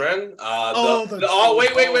children.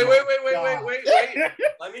 Wait.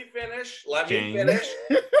 Let me finish.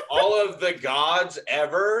 All of the gods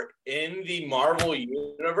ever in the Marvel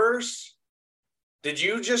universe. Did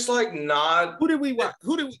you just like nod? Who did we watch?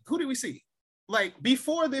 Who did we see? Like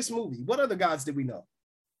before this movie, what other gods did we know?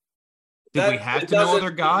 Did we have to know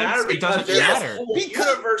other gods? It doesn't matter.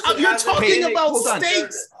 Because you're talking about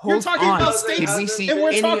stakes. You're talking about stakes, and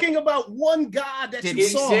we're talking about one god that you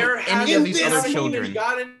saw any of these other children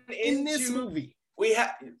in this movie. We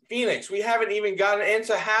have Phoenix. We haven't even gotten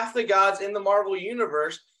into half the gods in the Marvel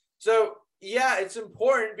universe. So yeah, it's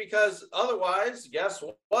important because otherwise, guess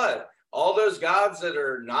what? All those gods that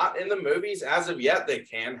are not in the movies as of yet, they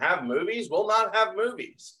can have movies, will not have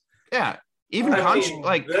movies. Yeah. Even Khonshu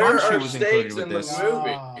was included with this.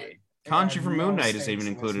 Khonshu from Moon Knight is even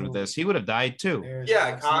included with this. He would have died too.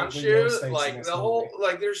 Yeah, Khonshu, like the whole,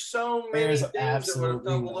 like there's so many things that would have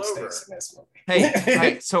tumbled over.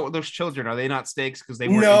 Hey, so those children, are they not stakes because they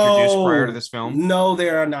weren't introduced prior to this film? No, they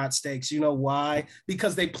are not stakes. You know why?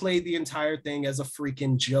 Because they played the entire thing as a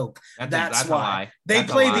freaking joke. That's why. They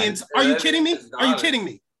played the entire. Are you kidding me? Are you kidding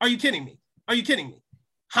me? Are you kidding me? Are you kidding me?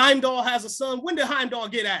 Heimdall has a son. When did Heimdall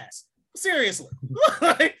get ass? Seriously.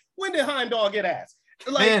 When did Heimdall get ass?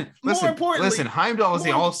 Like, man, listen, Heimdall is the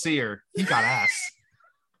all-seer. He got ass.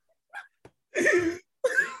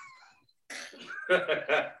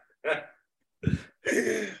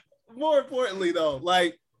 More importantly, though,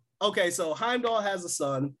 like, okay, so Heimdall has a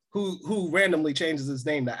son who randomly changes his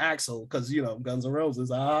name to Axel because Guns N' Roses.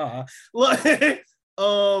 And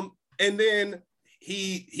then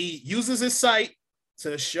he uses his sight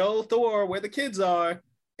to show Thor where the kids are,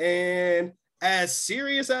 and as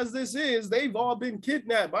serious as this is, they've all been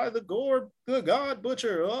kidnapped by the God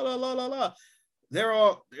Butcher. La, la, la, la.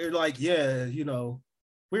 They're like, yeah,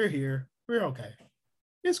 we're here. We're okay.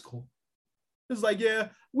 It's cool. It's like, yeah,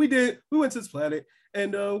 we went to this planet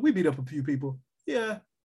and we beat up a few people. Yeah,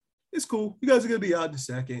 it's cool. You guys are gonna be out in a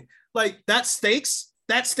second. Like, that's stakes.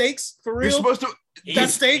 That's stakes for real. You're supposed to.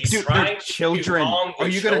 That's stakes. Dude, they're children. Are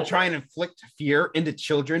you gonna try and inflict fear into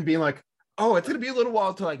children, being like, oh, it's going to be a little while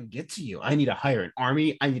until I can get to you. I need to hire an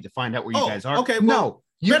army. I need to find out where you guys are. Okay, well,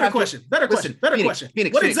 no. Better question. Question.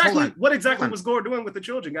 Phoenix, what exactly was Gore doing with the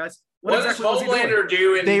children, guys? What exactly was he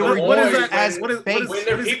doing? They were bait. They were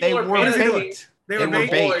bait. They were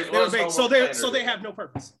bait. So they have no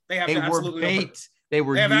purpose. They have absolutely no purpose. They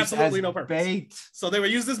have absolutely no purpose. Bait. So they were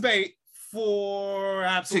used as bait for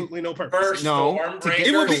absolutely no purpose. No.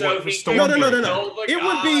 It would be no. It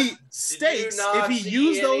would be stakes if he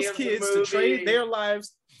used those kids to trade their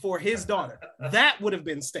lives for his daughter. That would have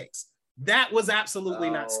been stakes. That was absolutely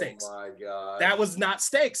not stakes. Oh my God. That was not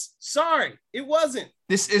stakes. Sorry, it wasn't.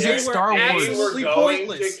 This isn't Star Wars. They were going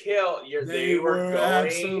to kill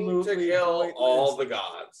all the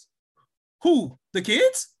gods. Who? The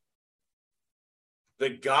kids? The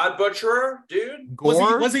God Butcherer, dude.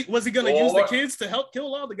 Gore? Was he going to use the kids to help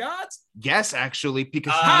kill all the gods? Yes, actually,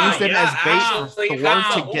 because he used them as bait for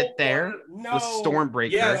Thor to get there with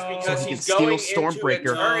Stormbreaker. Yes, because he's going steal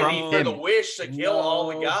Stormbreaker from him. For the wish to kill all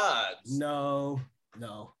the gods. No.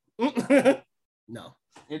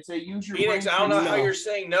 It's a usual. Phoenix, I don't know how you're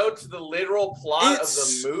saying no to the literal plot of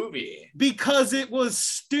the movie. Because it was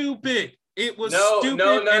stupid. It was stupid.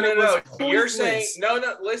 No. You're saying no.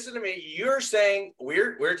 Listen to me. You're saying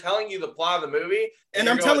we're telling you the plot of the movie, and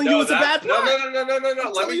I'm telling you it's a bad plot.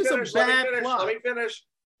 No.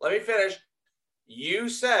 Let me finish. You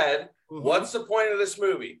said, what's the point of this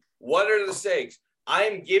movie? What are the stakes?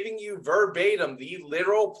 I'm giving you verbatim the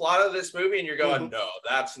literal plot of this movie, and you're going, no,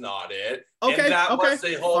 that's not it. Okay, and that was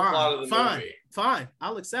the whole plot of the movie. Fine.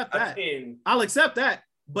 I'll accept that. I'll accept that,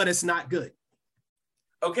 but it's not good.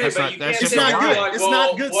 Okay, but you can't say it's not good. It's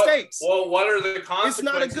not good stakes. Well, what are the consequences? It's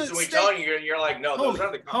not a good we tell you, and you're like, no, those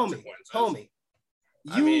are the consequences. Homie,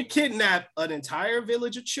 you kidnap an entire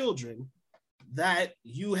village of children that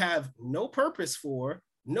you have no purpose for,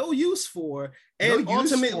 no use for, and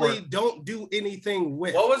ultimately don't do anything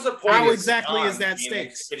with. What was the point? How exactly is that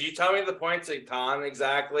stakes? Could you tell me the point of Khan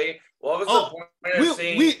exactly? What was the point of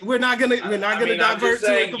seeing? We're not gonna divert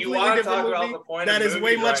to a completely different movie that is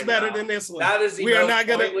way much better than this one. That is we're not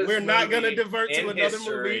gonna divert to another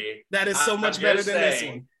movie that is so much better than this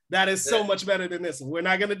one. That is so much better than this one. We're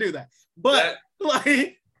not gonna do that. But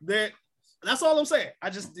that's all I'm saying.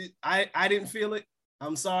 I didn't feel it.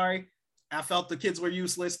 I'm sorry. I felt the kids were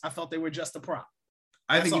useless. I felt they were just a prop.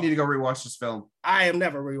 I think you need to go rewatch this film. I am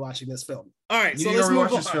never rewatching this film. All right, you need to go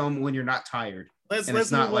rewatch this film when you're not tired.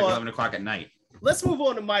 It's not like 11 o'clock at night. let's move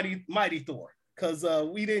on to Mighty Thor, because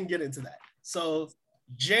we didn't get into that. So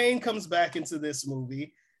Jane comes back into this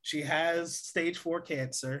movie. She has stage 4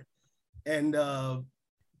 cancer, and oh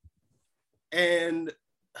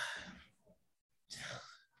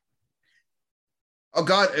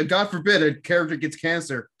God forbid a character gets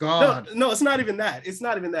cancer. God. No, it's not even that. It's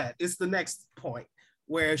not even that. It's the next point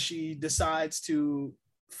where she decides to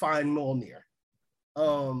find Mjolnir.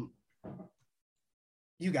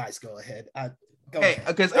 You guys go ahead.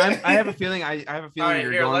 Because I have a feeling I have a feeling right,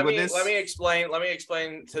 you're going with this. Let me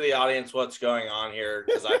explain to the audience what's going on here,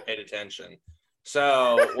 because I paid attention.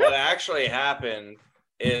 So what actually happened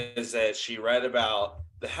is that she read about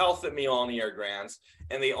the health that Mjolnir grants,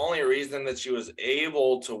 and the only reason that she was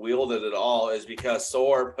able to wield it at all is because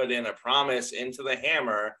Thor put in a promise into the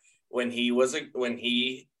hammer when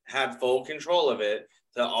he had full control of it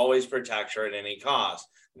to always protect her at any cost.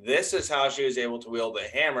 This is how she was able to wield the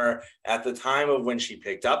hammer. At the time of when she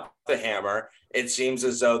picked up the hammer, it seems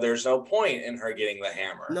as though there's no point in her getting the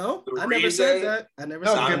hammer. No, I never said that. I never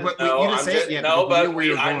said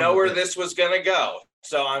that. I know where this was going to go.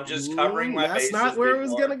 So I'm just covering my bases. That's not where it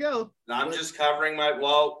was going to go. I'm just covering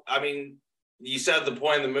you said the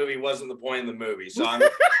point of the movie wasn't the point of the movie. So I'm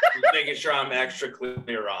just making sure I'm extra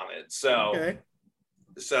clear on it. So, okay.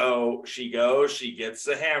 So she goes, she gets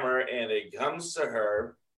the hammer, and it comes to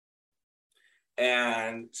her.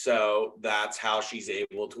 And so that's how she's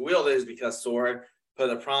able to wield it, is because Thor put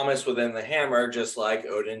a promise within the hammer, just like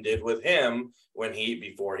Odin did with him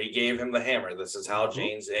before he gave him the hammer. This is how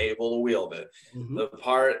Jane's able to wield it. Mm-hmm. The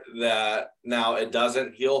part that now it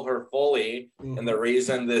doesn't heal her fully, and the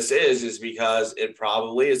reason this is because it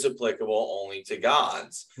probably is applicable only to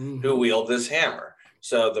gods who wield this hammer.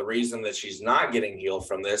 So the reason that she's not getting healed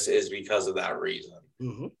from this is because of that reason.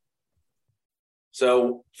 Mm-hmm.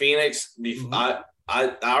 So Phoenix,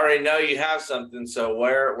 I already know you have something. So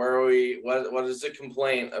where are we? What is the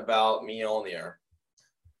complaint about Mjolnir?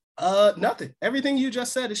 Nothing. Everything you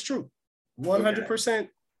just said is true. 100%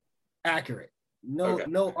 accurate.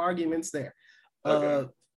 No arguments there. Okay.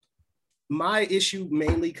 My issue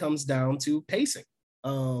mainly comes down to pacing,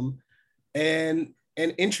 and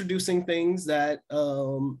introducing things that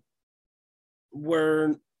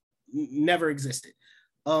were never existed.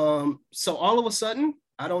 So all of a sudden,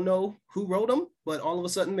 I don't know who wrote them, but all of a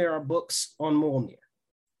sudden there are books on Mjolnir,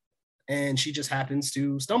 and she just happens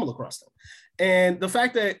to stumble across them. And the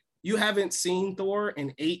fact that you haven't seen Thor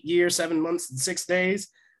in 8 years, 7 months, and 6 days,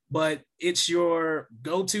 but it's your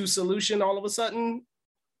go-to solution all of a sudden.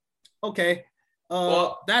 Okay.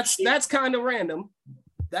 That's kind of random.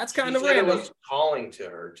 That's kind of random. It was calling to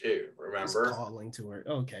her too, remember? Calling to her.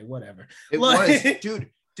 Okay, whatever. It was,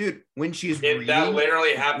 dude, when she's reading, that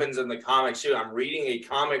literally happens in the comics too. I'm reading a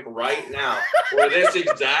comic right now where this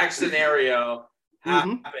exact scenario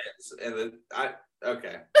happens. And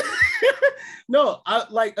okay. No,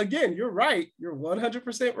 again, you're right. You're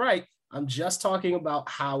 100% right. I'm just talking about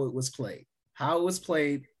how it was played. How it was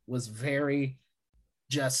played was very,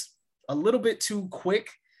 just a little bit too quick.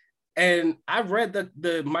 And I've read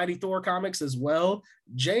the Mighty Thor comics as well.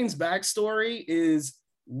 Jane's backstory is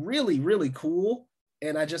really, really cool.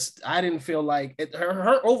 And I didn't feel like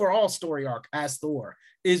her overall story arc as Thor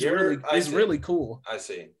is really cool. I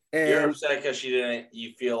see. And you're upset because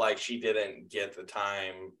you feel like she didn't get the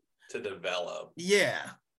time to develop. Yeah.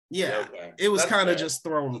 Okay. It was kind of just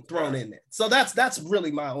thrown in there. So that's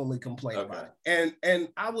really my only complaint about it. And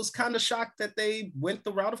I was kind of shocked that they went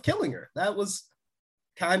the route of killing her. That was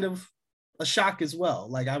kind of a shock as well.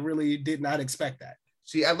 Like, I really did not expect that.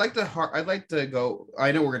 See, I'd like to go.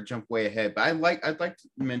 I know we're gonna jump way ahead, but I'd like to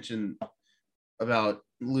mention about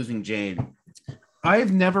losing Jane.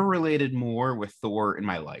 I've never related more with Thor in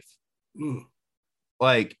my life.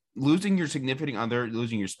 Like, losing your significant other,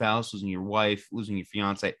 losing your spouse, losing your wife, losing your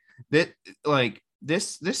fiance. That, like,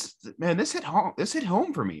 this hit home. This hit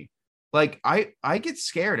home for me. Like, I get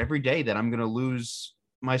scared every day that I'm gonna lose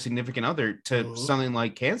my significant other to something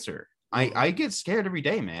like cancer. I get scared every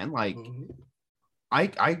day, man. Like,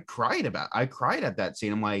 I cried at that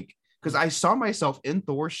scene. I'm like, because I saw myself in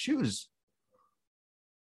Thor's shoes.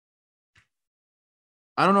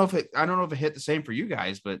 I don't know if it hit the same for you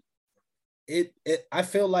guys, but I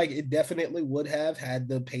feel like it definitely would have had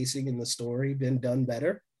the pacing and the story been done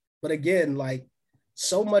better. But again, like,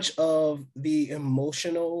 so much of the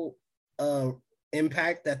emotional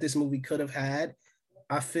impact that this movie could have had,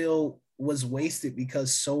 I feel was wasted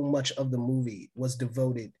because so much of the movie was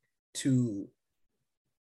devoted to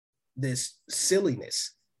this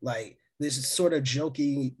silliness, like this sort of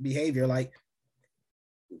jokey behavior. Like,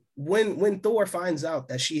 when Thor finds out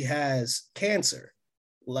that she has cancer,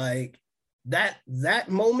 like, that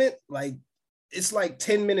moment, like it's like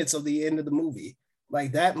 10 minutes of the end of the movie.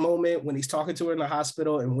 Like that moment when he's talking to her in the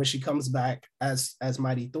hospital and when she comes back as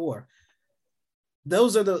Mighty Thor.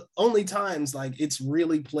 Those are the only times like it's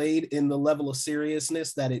really played in the level of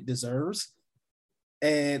seriousness that it deserves.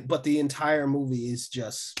 But the entire movie is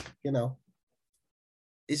just, you know,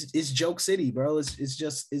 it's joke city, bro.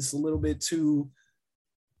 It's a little bit too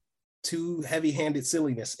heavy-handed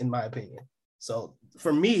silliness, in my opinion. So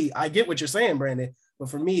for me, I get what you're saying, Brandon, but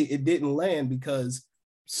for me, it didn't land because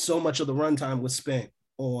so much of the runtime was spent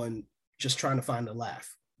on just trying to find a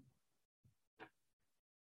laugh.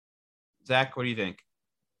 Zach, what do you think?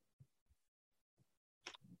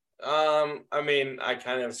 I mean, I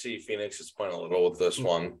kind of see Phoenix's point a little with this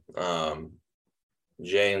one.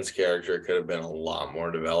 Jane's character could have been a lot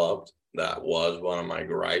more developed. That was one of my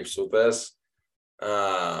gripes with this.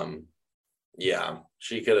 Yeah,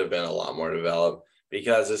 she could have been a lot more developed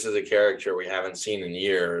because this is a character we haven't seen in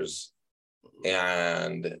years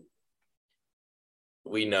and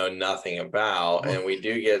we know nothing about, and we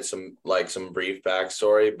do get some brief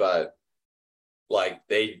backstory, but like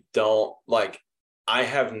they don't, like, I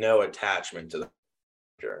have no attachment to the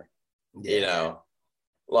character, you know,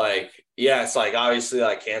 like, yeah, it's like obviously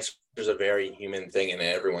like cancer is a very human thing and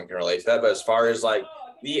everyone can relate to that, but as far as like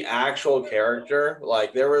the actual character,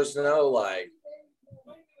 like there was no like,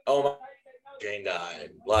 oh my, Jane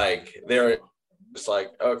died, like they're just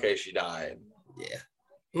like, okay, she died,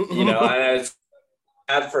 you know. And it's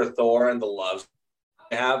sad for Thor and the love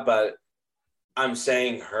they have, but I'm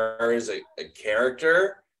saying her as a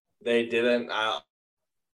character, they didn't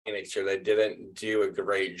they didn't do a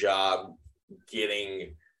great job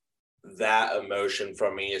getting that emotion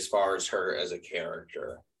from me as far as her as a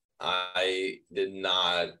character. I did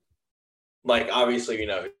not like, obviously, you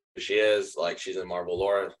know who she is, like she's in Marvel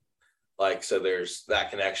lore, like, so there's that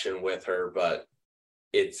connection with her, but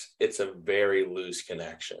it's a very loose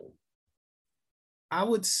connection. I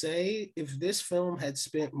would say if this film had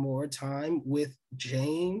spent more time with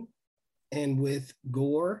Jane and with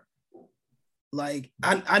Gore, like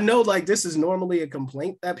I know like this is normally a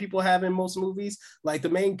complaint that people have in most movies, like the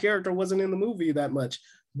main character wasn't in the movie that much,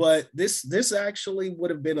 but this actually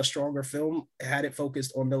would have been a stronger film had it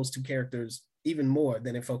focused on those two characters even more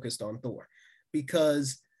than it focused on Thor,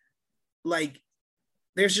 because like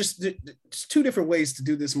there's two different ways to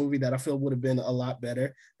do this movie that I feel would have been a lot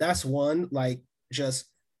better. That's one, like just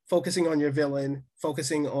focusing on your villain,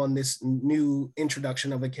 focusing on this new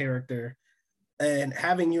introduction of a character, and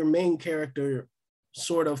having your main character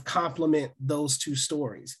sort of complement those two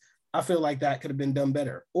stories. I feel like that could have been done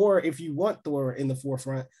better. Or if you want Thor in the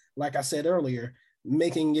forefront, like I said earlier,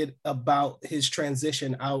 making it about his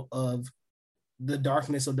transition out of the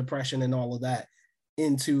darkness of depression and all of that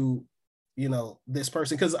into, you know, this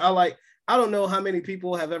person. Because I don't know how many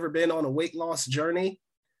people have ever been on a weight loss journey,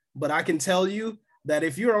 but I can tell you that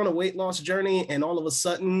if you're on a weight loss journey and all of a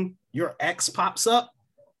sudden your ex pops up,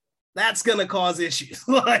 that's gonna cause issues.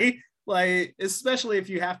 like especially if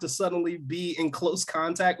you have to suddenly be in close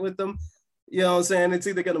contact with them. You know what I'm saying? It's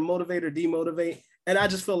either gonna motivate or demotivate. And I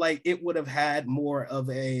just feel like it would have had more of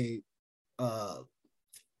a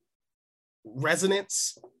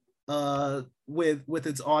resonance with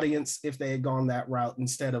its audience if they had gone that route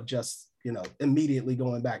instead of just, you know, immediately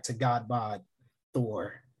going back to God bod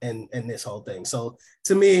Thor and this whole thing. So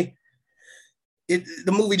to me,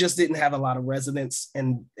 the movie just didn't have a lot of resonance,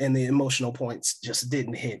 and the emotional points just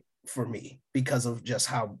didn't hit for me because of just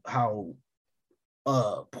how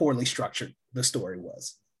poorly structured the story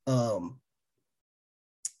was.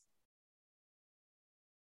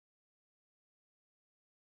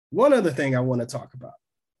 One other thing I want to talk about,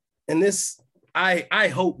 and this,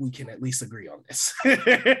 I hope we can at least agree on this.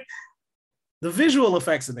 The visual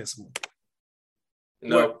effects in this movie.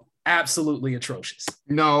 No. Absolutely atrocious.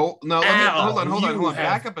 No. Hold on.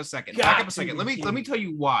 Back up a second. Let me tell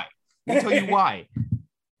you why. Let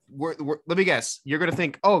me guess. You're gonna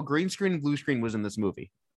think, oh, green screen and blue screen was in this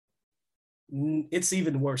movie. It's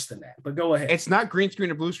even worse than that. But go ahead. It's not green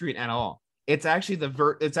screen or blue screen at all. It's actually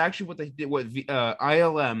it's actually what they did. What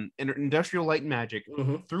ILM, Industrial Light and Magic,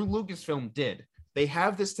 through Lucasfilm did. They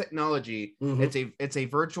have this technology. It's a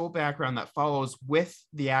virtual background that follows with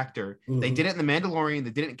the actor. They did it in The Mandalorian, they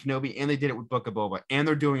did it in Kenobi, and they did it with Book of Boba, and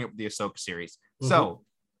they're doing it with the Ahsoka series. So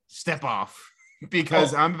step off,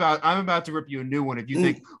 because I'm about to rip you a new one if you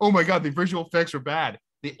think, oh my god, the visual effects are bad.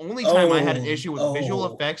 The only time I had an issue with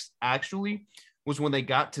visual effects actually was when they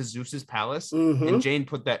got to Zeus's palace and Jane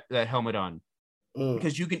put that helmet on.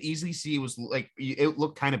 Because you can easily see it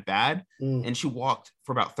looked kind of bad, and she walked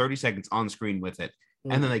for about 30 seconds on screen with it,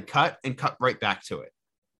 and then they cut right back to it.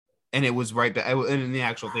 and it was right back, and the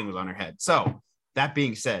actual thing was on her head. So that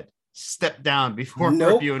being said, step down before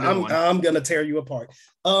reviewing one. I'm gonna tear you apart.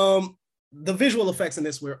 The visual effects in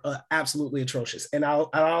this were absolutely atrocious, and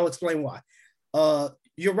I'll explain why.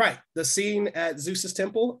 You're right. The scene at Zeus's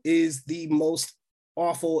temple is the most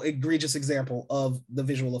awful, egregious example of the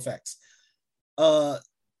visual effects.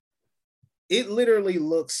 It literally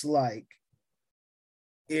looks like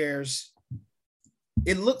it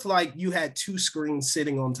looked like you had two screens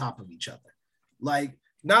sitting on top of each other. Like,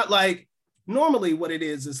 not like normally what it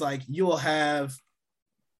is like you'll have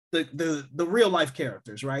the real life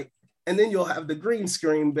characters, right? And then you'll have the green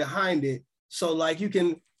screen behind it. So like you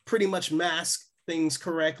can pretty much mask things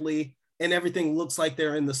correctly and everything looks like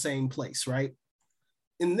they're in the same place, right?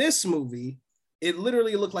 In this movie, it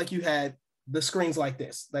literally looked like you had the screens like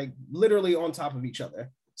this, like literally on top of each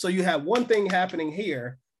other. So you have one thing happening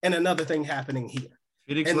here and another thing happening here.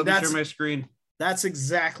 Phoenix, let me share my screen. That's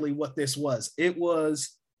exactly what this was. It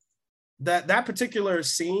was that particular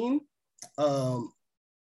scene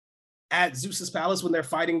at Zeus's palace when they're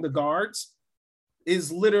fighting the guards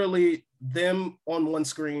is literally them on one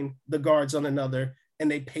screen, the guards on another,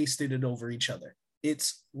 and they pasted it over each other.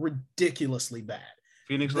 It's ridiculously bad.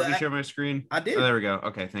 Phoenix, let me share my screen. I did. Oh, there we go.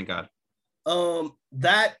 Okay, thank God.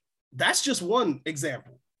 That's just one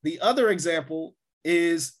example. The other example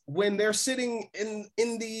is when they're sitting in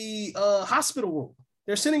the hospital room.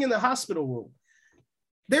 They're sitting in the hospital room.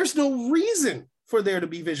 There's no reason for there to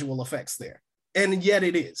be visual effects there, and yet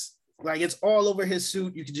it is. Like, it's all over his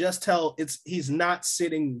suit. You can just tell he's not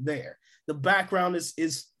sitting there. The background is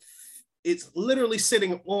it's literally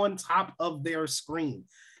sitting on top of their screen.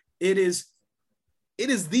 It is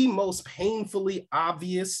the most painfully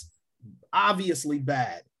obviously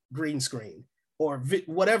bad green screen or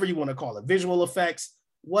whatever you want to call it, visual effects,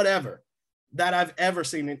 whatever, that I've ever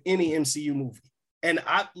seen in any MCU movie. And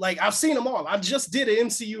I've seen them all. I just did an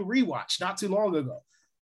MCU rewatch not too long ago.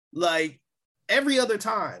 Like, every other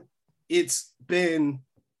time, it's been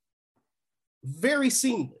very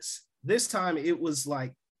seamless. This time it was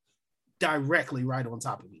like directly right on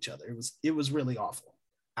top of each other. It was really awful.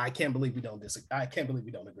 I can't believe we don't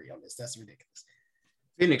agree on this. That's ridiculous.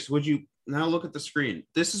 Phoenix, would you now look at the screen?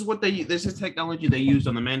 This is technology they used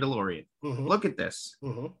on The Mandalorian. Mm-hmm. Look at this.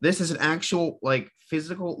 Mm-hmm. This is an actual, like,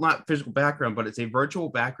 not physical background, but it's a virtual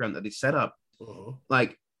background that they set up, mm-hmm.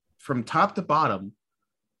 like, from top to bottom.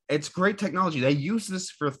 It's great technology. They use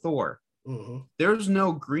this for Thor. Mm-hmm. There's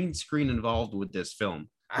no green screen involved with this film.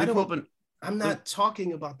 I'm not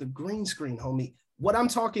talking about the green screen, homie. What I'm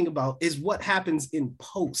talking about is what happens in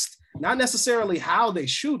post, not necessarily how they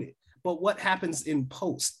shoot it, but what happens in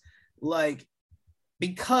post. Like,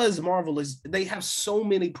 because Marvel they have so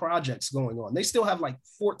many projects going on. They still have like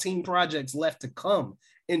 14 projects left to come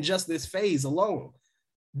in just this phase alone.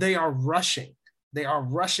 They are rushing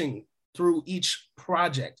through each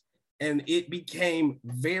project. And it became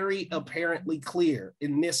very apparently clear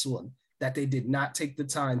in this one that they did not take the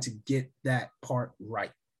time to get that part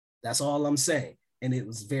right. That's all I'm saying. And it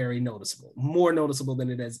was very noticeable, more noticeable than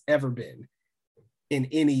it has ever been in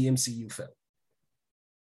any MCU film.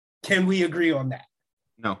 Can we agree on that?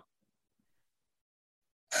 No.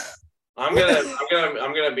 I'm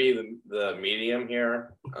gonna be the medium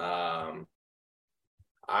here.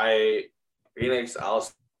 Phoenix,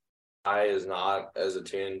 I is not as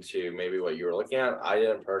attuned to maybe what you were looking at. I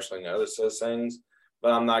didn't personally notice those things,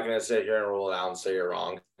 but I'm not going to sit here and rule it out and say you're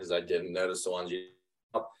wrong because I didn't notice the ones you.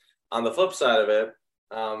 On the flip side of it,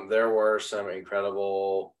 there were some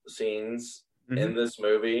incredible scenes in this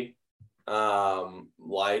movie,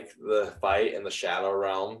 like the fight in the Shadow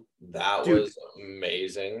Realm. That was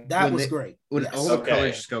amazing. That was great. When all the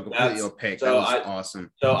colors just go completely opaque, that was awesome.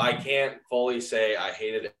 So I can't fully say I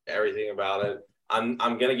hated everything about it. I'm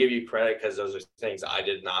gonna give you credit because those are things I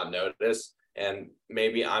did not notice, and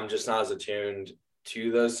maybe I'm just not as attuned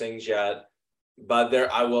to those things yet. But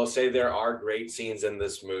I will say there are great scenes in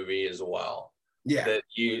this movie as well. Yeah, that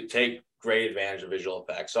you take great advantage of visual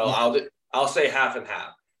effects. So yeah. I'll say half and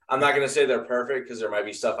half. I'm not gonna say they're perfect because there might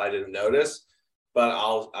be stuff I didn't notice, but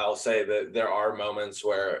I'll say that there are moments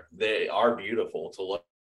where they are beautiful to look.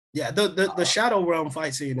 Yeah, the Shadow Realm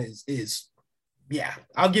fight scene is. Yeah,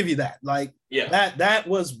 I'll give you that. Like, yeah, that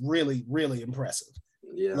was really, really impressive.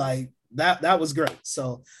 Yeah, like that was great.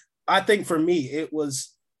 So I think for me, it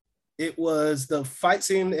was the fight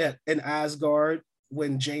scene in Asgard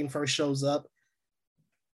when Jane first shows up.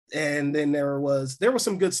 And then there was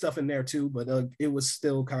some good stuff in there too, but it was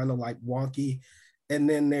still kind of like wonky. And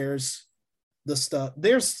then there's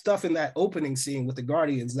stuff in that opening scene with the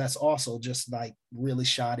Guardians that's also just like really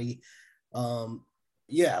shoddy.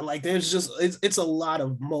 yeah, like there's just it's a lot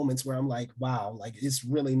of moments where I'm like, wow, like it's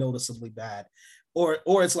really noticeably bad. Or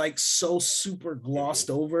it's like so super glossed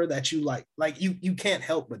over that you like you can't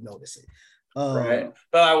help but notice it. Right.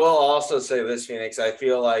 But I will also say this, Phoenix, I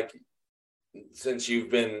feel like since you've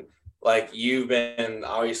been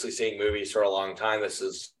obviously seeing movies for a long time, this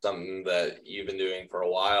is something that you've been doing for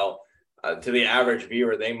a while. To the average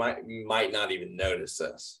viewer, they might not even notice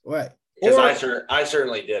this. Right. Because I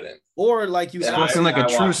certainly didn't. Or like you have like a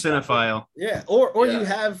true cinephile. Yeah. Or you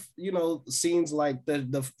have, scenes like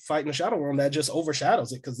the fight in the Shadow Realm that just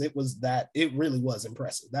overshadows it because it really was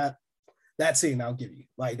impressive. That scene I'll give you.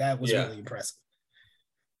 Like that was really impressive.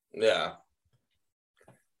 Yeah.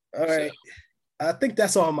 All right. I think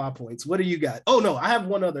that's all my points. What do you got? Oh no, I have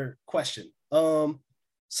one other question. So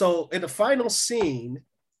in the final scene,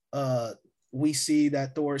 we see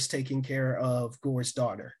that Thor's taking care of Gore's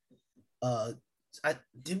daughter.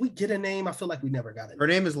 Did we get a name? I feel like we never got it. Her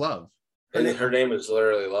name is Love. Her name is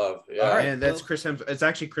literally Love. Yeah, right, and that's Chris Hemsworth. It's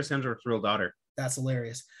actually Chris Hemsworth's real daughter. That's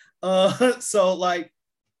hilarious. So like,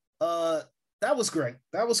 that was great.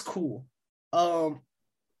 That was cool.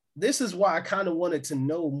 This is why I kind of wanted to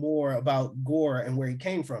know more about Gore and where he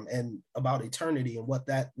came from and about eternity and what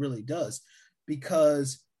that really does.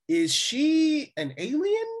 Because is she an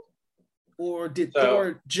alien? Or did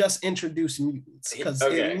Thor just introduce mutants? Because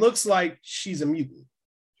it looks like she's a mutant.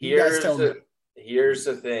 Here's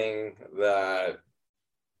the thing that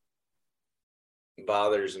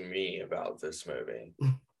bothers me about this movie.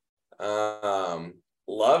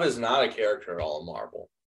 Love is not a character at all in Marvel.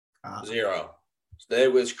 Zero.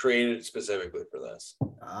 It was created specifically for this.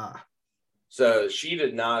 So she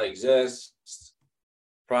did not exist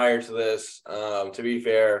prior to this. To be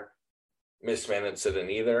fair, Miss Minutes didn't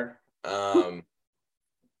either.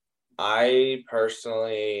 I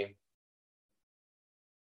personally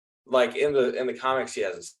like in the comics he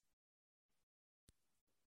has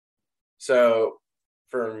so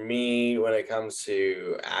for me when it comes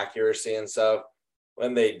to accuracy and stuff,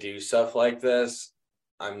 when they do stuff like this,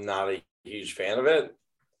 I'm not a huge fan of it.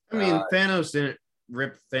 I mean, Thanos didn't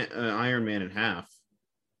rip Iron Man in half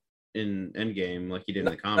in Endgame like he did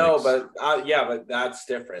in the comics. No, but that's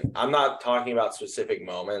different. I'm not talking about specific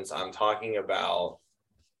moments. I'm talking about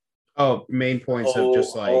main points of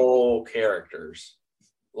just like whole characters.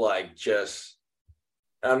 Like just,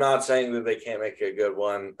 I'm not saying that they can't make a good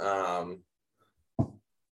one,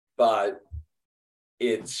 but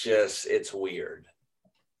it's weird.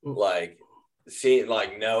 Like seeing,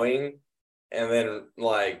 like knowing, and then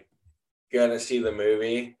like gonna see the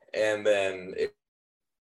movie, and then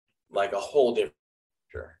like a whole different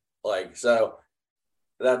picture. Like, so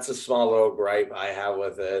that's a small little gripe I have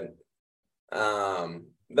with it.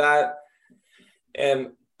 That,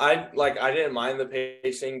 and I didn't mind the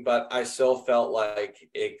pacing, but I still felt like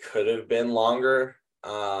it could have been longer.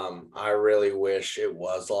 I really wish it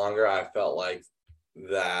was longer. I felt like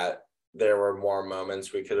that there were more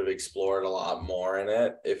moments we could have explored a lot more in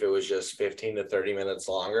it if it was just 15 to 30 minutes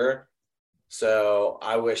longer. So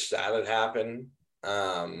I wish that had happened.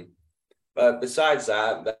 But besides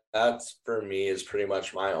that's for me is pretty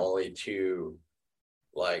much my only two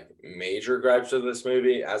like major gripes of this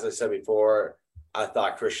movie. As I said before, I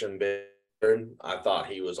thought Christian Bale, I thought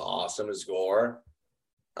he was awesome as Gore.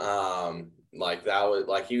 Like that was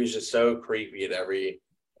like he was just so creepy at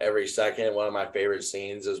every second. One of my favorite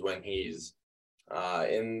scenes is when he's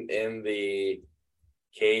in the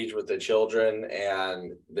cage with the children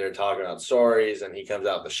and they're talking about stories and he comes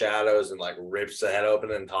out the shadows and like rips the head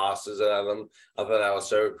open and tosses it at them. I thought that was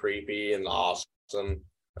so creepy and awesome.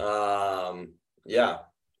 Yeah.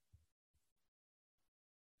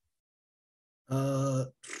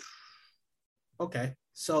 Okay.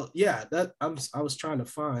 So yeah, that I was trying to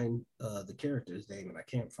find the character's name and I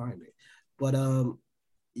can't find it. But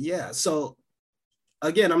yeah, so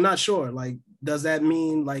again, I'm not sure. Like, does that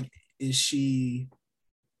mean like is she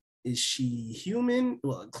human?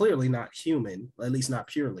 Well, clearly not human, at least not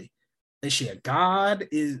purely. Is she a god?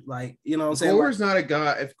 Is like, you know what I'm saying? Gore's not a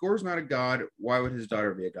god. If Gore's not a god, why would his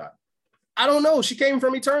daughter be a god? I don't know. She came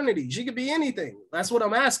from eternity. She could be anything. That's what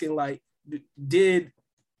I'm asking. Like, did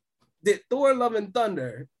Thor Love and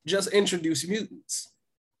Thunder just introduce mutants?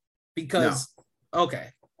 Because okay,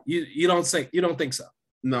 you don't think so.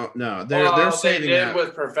 No, they're saying that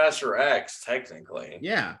with Professor X, technically.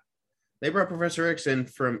 Yeah. They brought Professor X in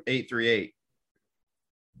from 838.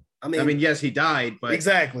 I mean, yes, he died, but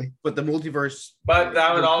exactly. But the multiverse. But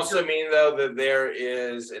that would also mean, though, that there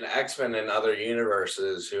is an X-Men in other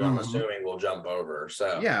universes who I'm assuming will jump over.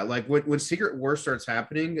 So yeah, like when Secret War starts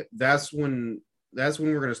happening, that's when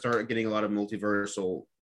we're going to start getting a lot of multiversal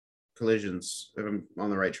collisions. If I'm on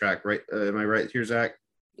the right track, right? Am I right here, Zach?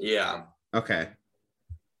 Yeah. Okay.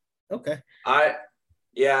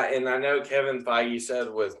 And I know Kevin Feige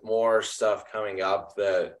said with more stuff coming up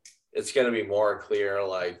that it's going to be more clear,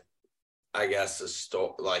 like, I guess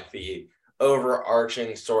the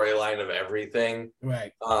overarching storyline of everything.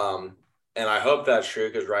 Right. And I hope that's true,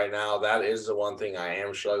 because right now that is the one thing I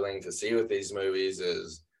am struggling to see with these movies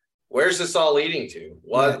is where's this all leading to?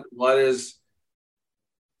 What is,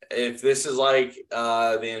 if this is like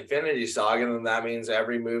the Infinity Saga, then that means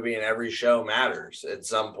every movie and every show matters at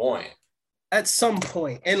some point. At some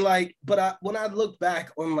point. And like, when I look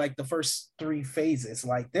back on like the first 3 phases,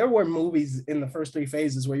 like there were movies in the first 3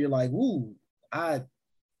 phases where you're like, ooh,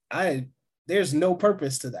 there's no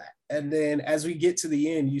purpose to that. And then as we get to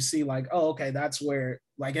the end, you see like, oh, okay, that's where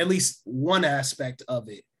like at least one aspect of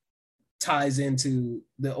it ties into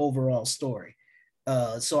the overall story.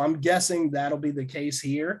 So I'm guessing that'll be the case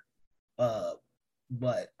here.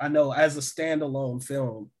 But I know as a standalone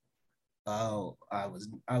film, I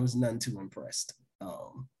was none too impressed.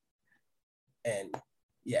 And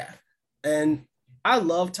yeah, and I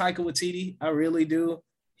love Taika Watitti. I really do.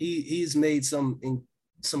 He's made some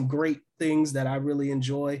great things that I really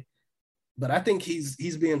enjoy, but I think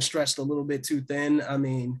he's being stretched a little bit too thin. I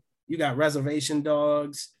mean, you got Reservation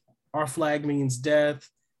Dogs, Our Flag Means Death,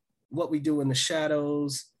 What We Do in the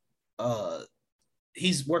Shadows.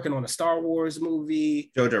 He's working on a Star Wars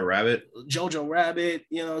movie. Jojo Rabbit,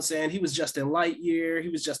 you know what I'm saying? He was just in Lightyear. He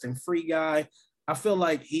was just in Free Guy. I feel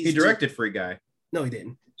like he directed Free Guy. No, he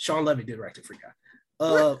didn't. Sean Levy directed Free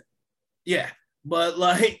Guy. Yeah, but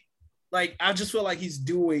like I just feel like he's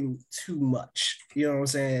doing too much, you know what I'm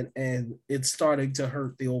saying? And it's starting to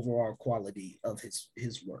hurt the overall quality of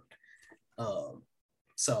his work.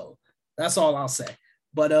 So that's all I'll say.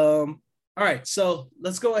 But all right, so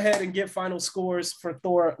let's go ahead and get final scores for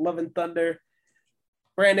Thor: Love and Thunder.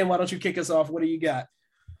 Brandon, why don't you kick us off? What do you got?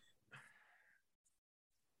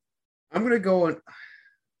 I'm gonna go ahead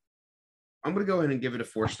and give it a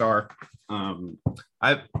 4-star.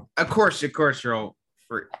 Of course you're all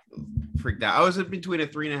freaked out. I was in between a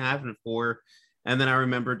 3.5 and a 4, and then I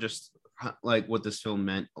remember just like what this film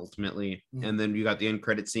meant ultimately. And then you got the end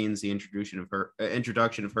credit scenes, the introduction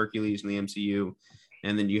of Hercules in the MCU.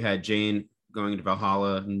 And then you had Jane going to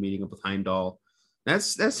Valhalla and meeting up with Heimdall.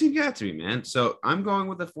 That's you got to be, man. So I'm going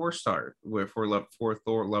with a 4-star for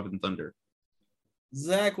Thor: Love and Thunder.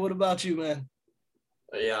 Zach, what about you, man?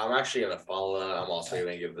 Yeah, I'm actually gonna follow that. I'm also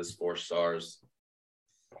gonna give this 4 stars.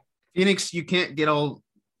 Phoenix, you can't get all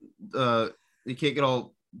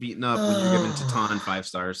beaten up when you're giving Titan 5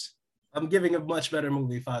 stars. I'm giving a much better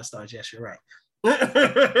movie 5 stars. Yes, you're right.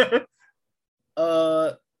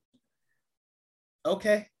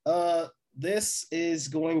 Okay. This is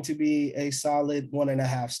going to be a solid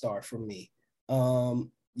 1.5 star from me.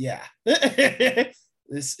 Yeah.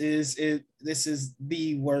 This is it. This is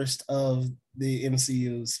the worst of the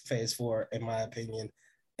MCU's Phase 4, in my opinion,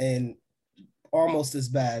 and almost as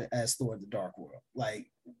bad as Thor: The Dark World.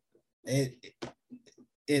 Like it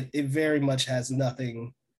very much has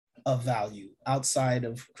nothing of value outside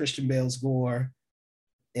of Christian Bale's gore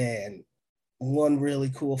and one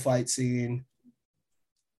really cool fight scene.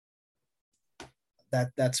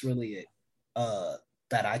 That's really it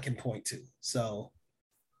that I can point to. So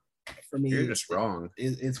for me, you're just wrong.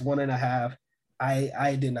 It's 1.5.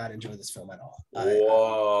 I did not enjoy this film at all.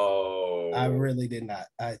 Whoa. I really did not.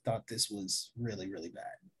 I thought this was really, really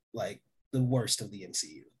bad. Like the worst of the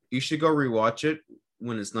MCU. You should go rewatch it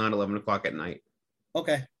when it's not 11 o'clock at night.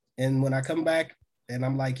 Okay. And when I come back and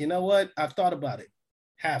I'm like, you know what? I've thought about it.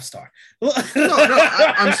 0.5 star. No,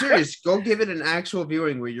 I'm serious. Go give it an actual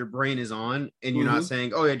viewing where your brain is on and you're not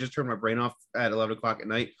saying, oh, yeah, I just turned my brain off at 11 o'clock at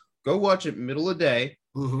night. Go watch it middle of the day.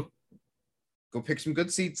 Go pick some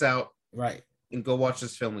good seats out. Right. And go watch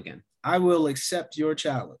this film again. I will accept your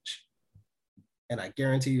challenge. And I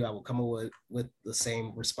guarantee you I will come away with the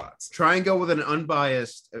same response. Try and go with an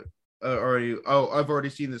unbiased I've already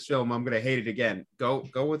seen this film. I'm going to hate it again. Go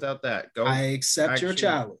without that. Go. I accept your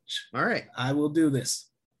challenge. All right. I will do this.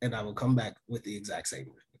 And I will come back with the exact same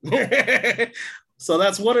movie. So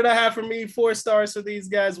that's 1.5 for me, 4 stars for these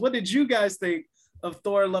guys. What did you guys think of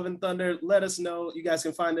Thor: Love and Thunder? Let us know. You guys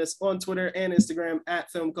can find us on Twitter and Instagram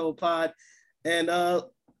at FilmCodePod. And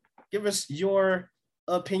give us your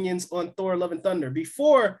opinions on Thor: Love and Thunder.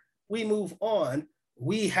 Before we move on,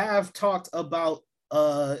 we have talked about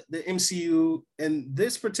the MCU in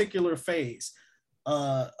this particular phase.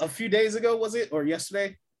 A few days ago, was it? Or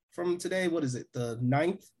yesterday from today? What is it? The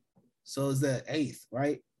 9th? So it's the 8th,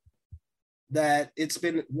 right? That it's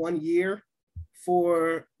been 1 year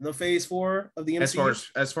for the Phase 4 of the MCU?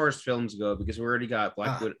 As far as films go, because we already got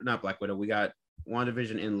not Black Widow. We got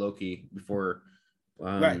WandaVision and Loki before.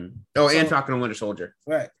 Right. And Falcon and Winter Soldier.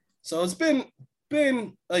 Right. So it's been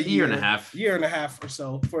a year and a half or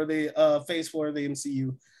so for the Phase 4 of the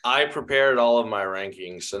MCU. I prepared all of my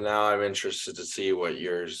rankings, so now I'm interested to see what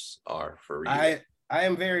yours are for you. I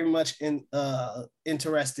am very much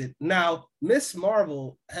interested. Now, Miss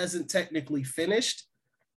Marvel hasn't technically finished,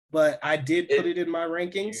 but I did put it in my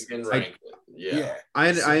rankings. You can rank it. Yeah. I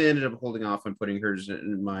ended up holding off on putting hers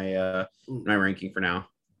in my my ranking for now.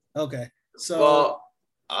 Okay. So well,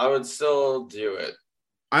 I would still do it.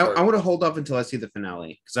 I want to hold off until I see the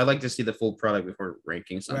finale because I like to see the full product before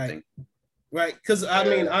ranking something. Right. Because I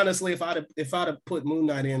mean, honestly, if I'd have put Moon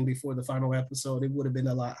Knight in before the final episode, it would have been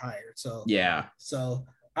a lot higher. So yeah. So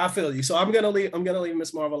I feel you. So I'm gonna leave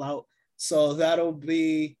Miss Marvel out. So that'll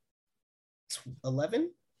be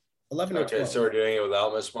 11 or 12. Okay, so we're doing it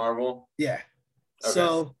without Miss Marvel. Yeah. Okay.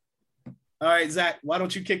 So, all right, Zach, why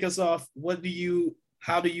don't you kick us off?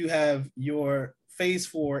 How do you have your Phase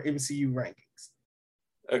 4 MCU rankings?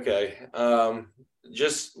 Okay.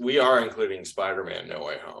 We are including Spider-Man No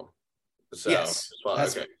Way Home. So yes,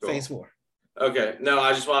 that's okay, cool. Phase 4. Okay. No,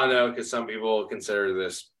 I just want to know because some people consider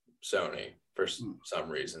this Sony for some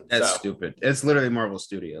reason. That's stupid. It's literally Marvel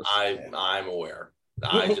Studios. I'm aware.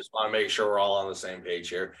 I just want to make sure we're all on the same page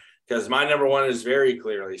here because my number one is very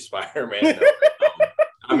clearly Spider-Man.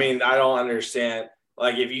 I mean, I don't understand.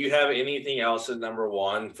 Like, if you have anything else at number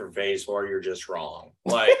one for Phase 4, you're just wrong.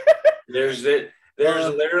 Like, there's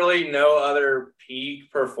literally no other peak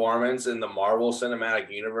performance in the Marvel Cinematic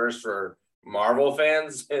Universe for Marvel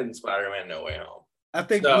fans in Spider-Man No Way Home. I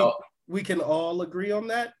think we can all agree on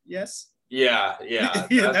that. Yes. Yeah.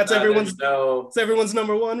 That's everyone's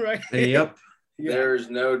number one, right? Yep. Yeah. There's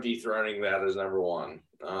no dethroning that as number one.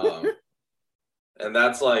 And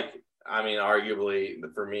that's like, I mean, arguably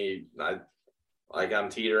for me, I'm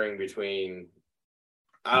teetering between,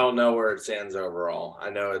 I don't know where it stands overall. I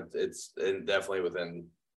know it's definitely within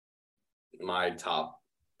my top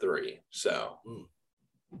 3. So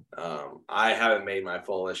I haven't made my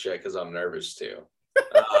full list yet because I'm nervous too.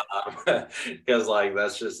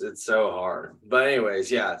 Because it's so hard. But anyways,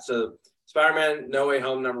 yeah. So Spider-Man No Way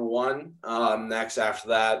Home number 1. Next after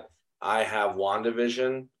that, I have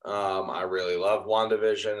WandaVision. I really love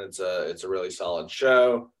WandaVision. It's a really solid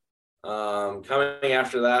show. Coming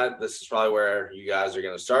after that, this is probably where you guys are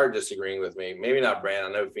going to start disagreeing with me. Maybe not Brand.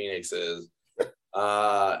 I know Phoenix is.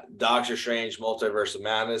 Doctor Strange Multiverse of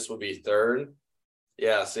Madness would be 3rd.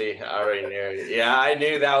 Yeah, see, I already knew it. Yeah, I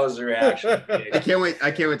knew that was the reaction. I can't wait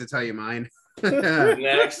to tell you mine.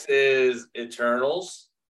 Next is Eternals.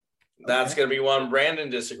 That's going to be one Brandon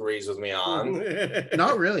disagrees with me on.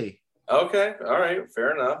 Not really. Okay, all right,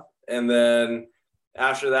 fair enough. And then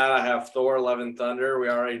after that, I have Thor: Love and Thunder. We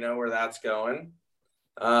already know where that's going.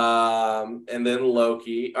 And then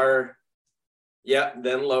Loki,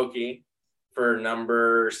 then Loki for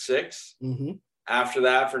number 6. Mm-hmm. After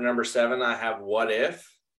that, for number 7, I have What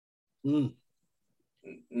If.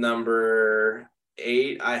 Number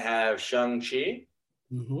 8, I have Shang-Chi.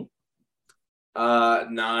 Mm-hmm.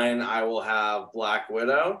 9, I will have Black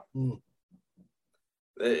Widow.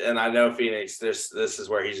 And I know Phoenix, this is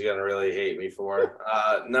where he's going to really hate me for.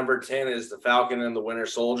 Number 10 is the Falcon and the Winter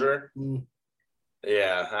Soldier.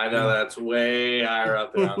 Yeah, I know that's way higher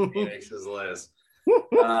up there on Phoenix's list.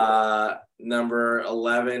 Number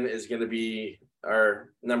 11 is going to be,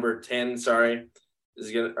 or number 10, sorry, is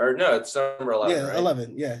going to, or no, it's number 11. Yeah, right?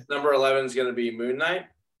 11, yeah. Number 11 is going to be Moon Knight.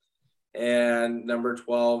 And number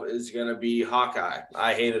 12 is going to be Hawkeye.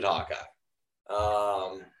 I hated Hawkeye.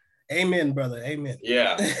 Amen, brother. Amen.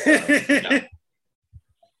 Yeah.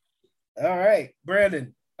 All right,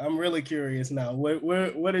 Brandon, I'm really curious now.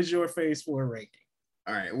 What is your Phase 4 ranking?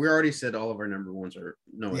 All right, we already said all of our number 1s are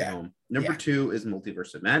No Way Home. Number 2 is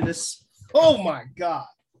Multiverse of Madness. Oh my God.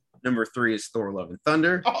 Number 3 is Thor: Love and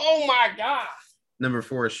Thunder. Oh my God. Number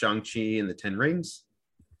 4 is Shang-Chi and the 10 Rings.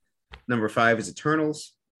 Number 5 is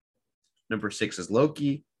Eternals. Number 6 is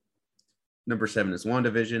Loki. Number 7 is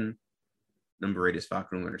WandaVision. Number 8 is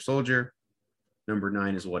Falcon and Winter Soldier. Number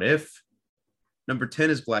 9 is What If. Number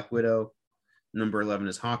 10 is Black Widow. Number 11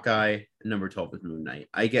 is Hawkeye. And number 12 is Moon Knight.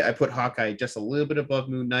 I put Hawkeye just a little bit above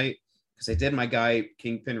Moon Knight because I did my guy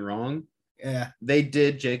Kingpin wrong. Yeah. They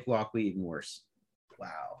did Jake Lockley even worse.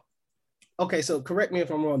 Wow. Okay, so correct me if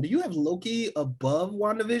I'm wrong. Do you have Loki above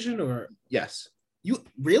WandaVision or? Yes. You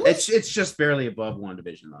really? It's just barely above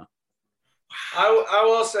WandaVision though. I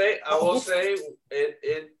will say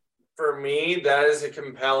it for me, that is a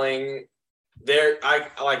compelling.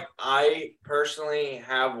 I personally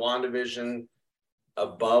have WandaVision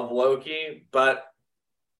above Loki, but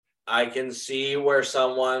I can see where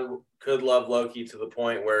someone could love Loki to the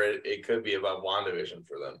point where it could be above WandaVision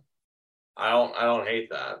for them. I don't hate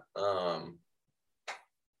that.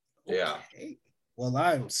 Yeah. Okay. Well,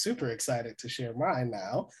 I'm super excited to share mine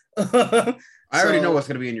now. I already know what's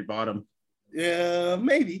going to be in your bottom. Yeah,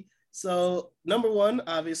 maybe. So number one,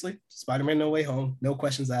 obviously, Spider-Man No Way Home. No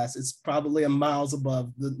questions asked. It's probably a miles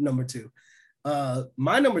above the number two.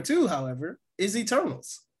 My number two, however, is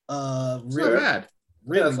Eternals. Really bad.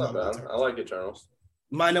 Really that's not bad. Eternals. I like Eternals.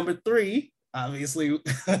 My number three, obviously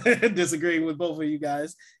disagreeing with both of you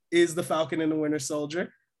guys, is The Falcon and the Winter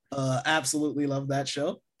Soldier. Absolutely love that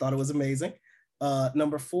show. Thought it was amazing.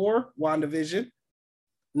 Number four, WandaVision.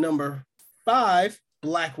 Number five,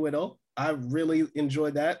 Black Widow. I really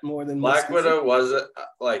enjoyed that more than Black Widow was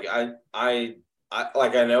like I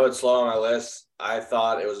know it's low on my list. I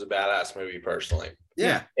thought it was a badass movie personally.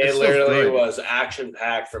 Yeah, it literally was action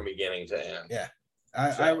packed from beginning to end. Yeah,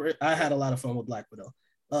 I had a lot of fun with Black Widow.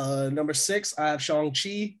 Number six, I have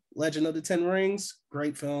Shang-Chi, Legend of the Ten Rings.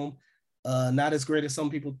 Great film. Not as great as some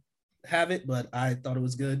people have it, but I thought it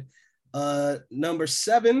was good. Number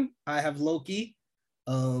seven, I have Loki.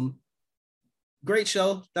 Great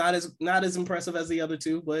show. Not as impressive as the other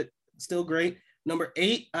two, but still great. Number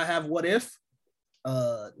eight, I have What If.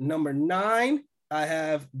 Number nine, I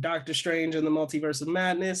have Doctor Strange and the Multiverse of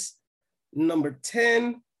Madness. Number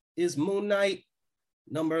 10 is Moon Knight.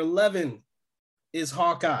 Number 11 is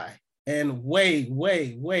Hawkeye. And way,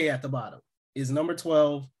 way, way at the bottom is number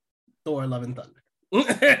 12, Thor: Love and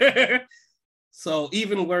Thunder. So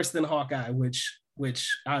even worse than Hawkeye,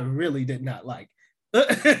 which I really did not like.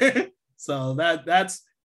 So that's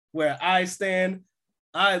where I stand.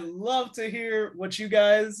 I love to hear what you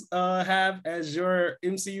guys have as your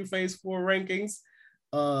MCU Phase 4 rankings.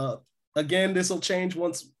 Again, this will change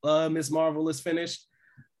once Ms. Marvel is finished.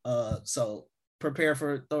 So prepare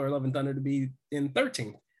for Thor: Love and Thunder to be in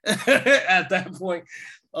 13th at that point.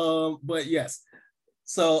 But yes.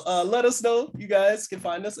 So let us know. You guys can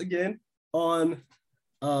find us again on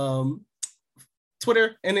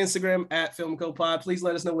Twitter and Instagram at FilmCoPod. Please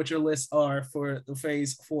let us know what your lists are for the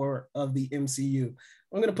Phase 4 of the MCU.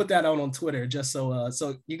 I'm gonna put that out on Twitter just so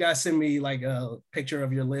you guys send me like a picture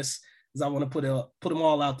of your list, because I want to put them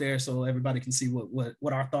all out there so everybody can see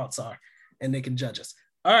what our thoughts are and they can judge us.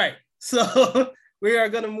 All right, so we are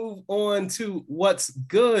gonna move on to what's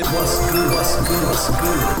good. What's good? What's good? What's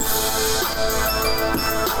good?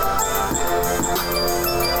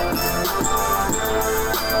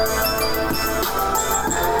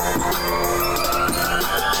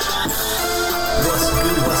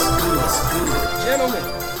 Gentlemen,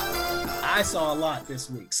 I saw a lot this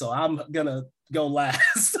week, so I'm gonna go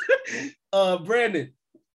last. Brandon,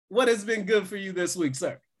 what has been good for you this week,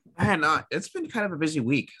 sir? Man, it's been kind of a busy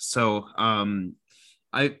week. So,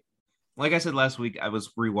 like I said last week, I was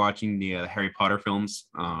rewatching the Harry Potter films.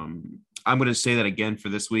 I'm going to say that again for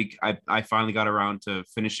this week. I finally got around to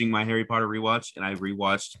finishing my Harry Potter rewatch, and I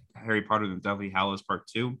rewatched Harry Potter and the Deathly Hallows Part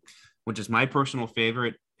 2, which is my personal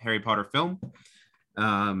favorite Harry Potter film.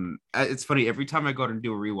 It's funny, every time I go to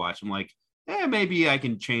do a rewatch, I'm like, maybe I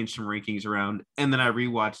can change some rankings around. And then I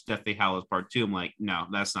rewatch Deathly Hallows Part 2. I'm like, no,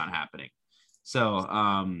 that's not happening. So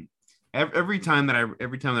every time that I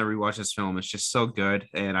rewatch this film, it's just so good,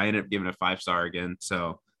 and I ended up giving it a 5-star again.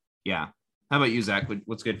 So yeah. How about you, Zach?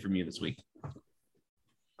 What's good from you this week?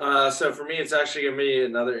 So for me, it's actually gonna be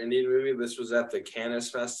another Indian movie. This was at the Cannes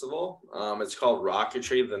Festival. It's called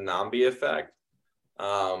Rocketry: The Nambi Effect.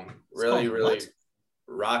 Really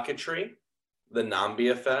Rocketry: The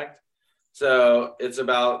Nambi Effect. So it's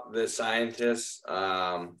about the scientist.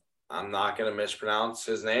 I'm not gonna mispronounce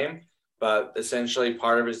his name, but essentially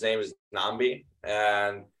part of his name is Nambi,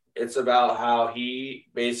 and it's about how he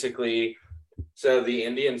basically. So the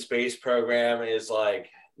Indian space program is like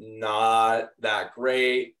not that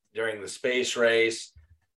great during the space race.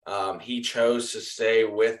 He chose to stay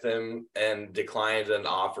with them and declined an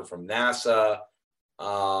offer from NASA.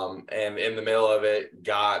 And in the middle of it,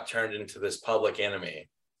 got turned into this public enemy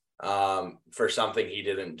for something he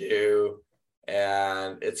didn't do.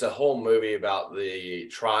 And it's a whole movie about the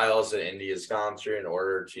trials that India's gone through in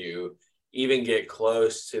order to even get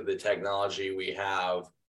close to the technology we have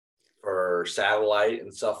for satellite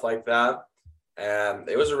and stuff like that. And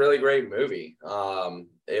it was a really great movie.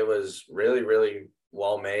 It was really, really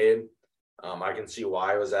well made. I can see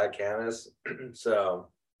why it was at Cannes. So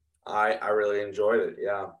I really enjoyed it.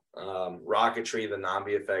 Yeah. Rocketry: The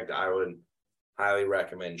Nambi Effect. I would highly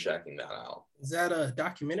recommend checking that out. Is that a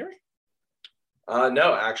documentary?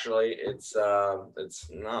 No, actually it's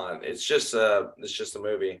not. It's just a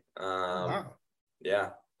movie. Wow. Yeah,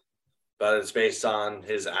 but it's based on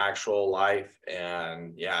his actual life,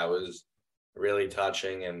 and yeah, it was really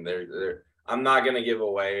touching. And I'm not gonna give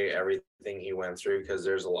away everything he went through because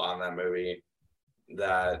there's a lot in that movie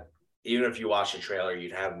that even if you watch the trailer,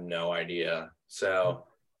 you'd have no idea. So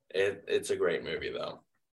it's a great movie though.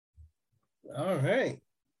 All right.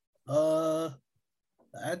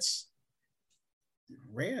 That's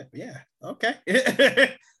rare. Yeah.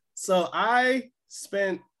 Okay. So I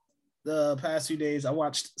spent the past few days, I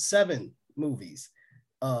watched 7 movies.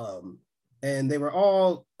 And they were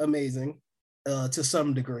all amazing to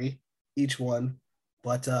some degree, each one.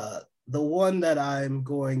 But the one that I'm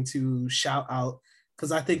going to shout out,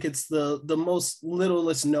 because I think it's the most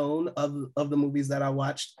littlest known of the movies that I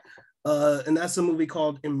watched. And that's a movie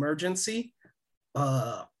called Emergency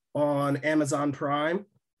on Amazon Prime.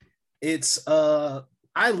 It's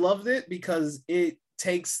I loved it because it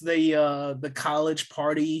takes the college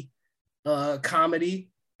party comedy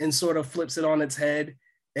and sort of flips it on its head.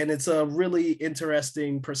 And it's a really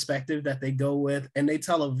interesting perspective that they go with, and they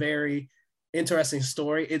tell a very interesting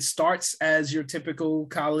story. It starts as your typical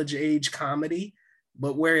college age comedy,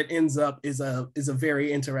 but where it ends up is a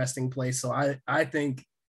very interesting place. So I think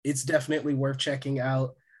it's definitely worth checking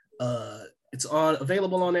out. It's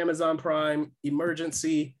available on Amazon Prime.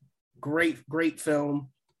 Emergency, great film.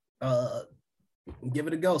 Give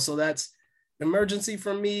it a go. So that's Emergency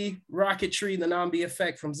from me, Rocketry, The Nambi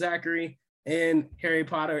Effect from Zachary, and Harry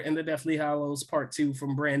Potter and the Deathly Hallows Part 2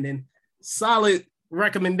 from Brandon. Solid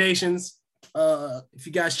recommendations. If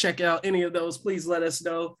you guys check out any of those, please let us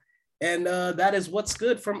know. And that is what's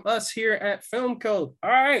good from us here at Film Code. All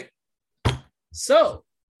right. So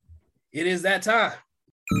it is that time.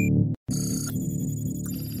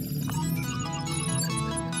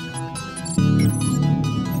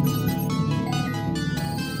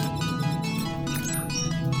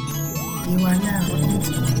 You are now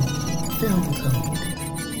entering Film Code.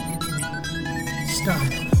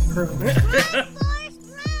 Start program.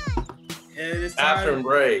 It is time. After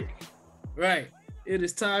break. Right. It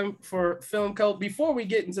is time for Film Code. Before we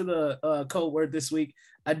get into the code word this week,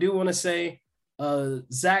 I do want to say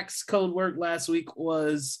Zach's code word last week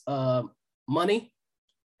was money,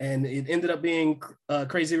 and it ended up being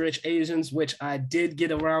Crazy Rich Asians, which I did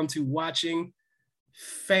get around to watching.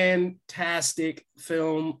 Fantastic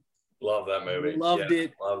film. Love that movie. Loved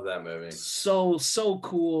it. Love that movie. So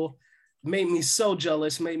cool. Made me so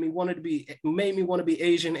jealous. Made me want to be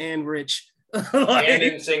Asian and rich. Like, and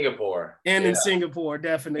in Singapore. In Singapore,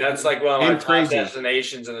 definitely. That's like one of my top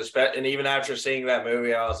destinations. And even after seeing that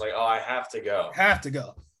movie, I was like, oh, I have to go.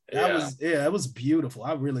 That was beautiful.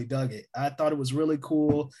 I really dug it. I thought it was really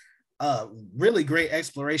cool. Really great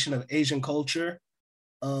exploration of Asian culture.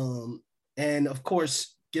 And of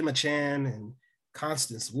course, Gemma Chan and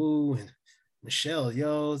Constance Wu and Michelle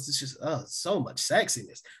Yeoh. It's just so much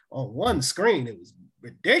sexiness on one screen. It was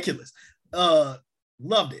ridiculous.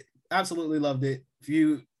 Loved it. Absolutely loved it.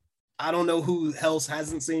 I don't know who else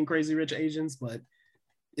hasn't seen Crazy Rich Asians, but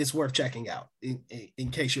it's worth checking out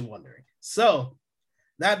in case you're wondering. So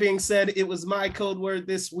that being said, it was my code word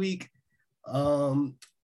this week.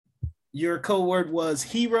 Your code word was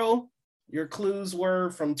hero. Your clues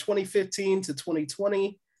were from 2015 to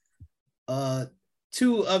 2020.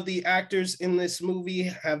 2 of the actors in this movie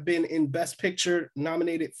have been in Best Picture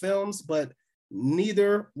nominated films, but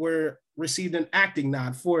neither received an acting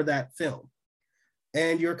nod for that film.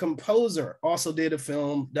 And your composer also did a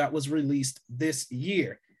film that was released this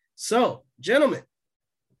year. So, gentlemen,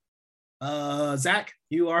 Zach,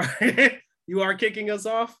 you are you are kicking us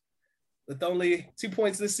off with only 2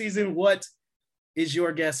 points this season. What is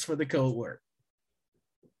your guess for the code word?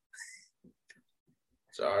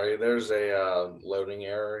 Sorry, there's a loading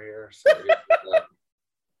error here. So give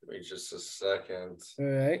me just a second. All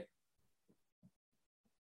right.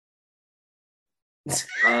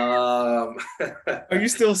 Are you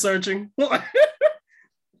still searching?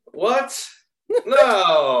 What?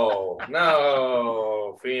 No,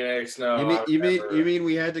 Phoenix. No. You mean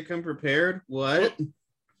we had to come prepared? What?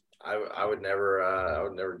 I would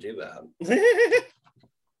never do that.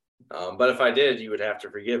 But if I did, you would have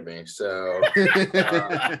to forgive me. So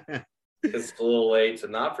it's a little late to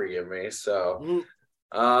not forgive me. So,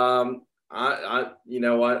 I you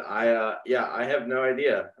know what? I have no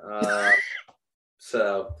idea.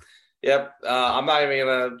 So, yep. I'm not even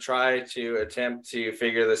gonna try to attempt to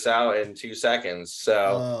figure this out in 2 seconds.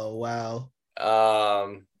 So, oh wow.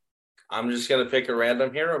 I'm just gonna pick a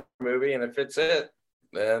random hero movie, and if it's it,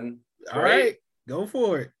 then great. All right, go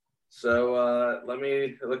for it. So let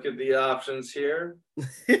me look at the options here.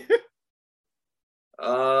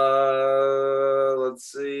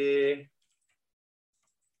 Let's see.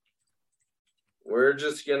 We're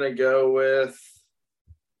just gonna go with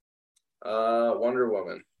Wonder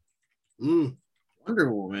Woman.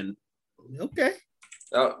 Wonder Woman. Okay.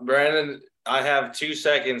 Brandon, I have 2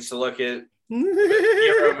 seconds to look at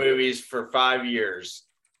hero movies for 5 years.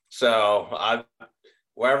 So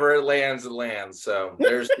wherever it lands, it lands. So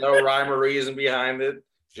there's no rhyme or reason behind it.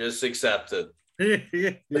 Just accept it.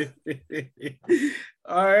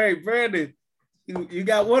 All right, Brandon. You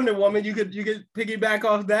got Wonder Woman. You could piggyback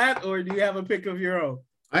off that, or do you have a pick of your own?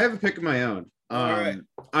 I have a pick of my own. All right.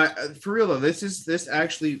 For real though, this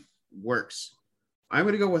actually works. I'm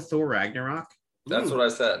gonna go with Thor Ragnarok. That's what I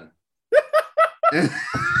said.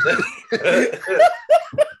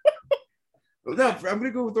 No, I'm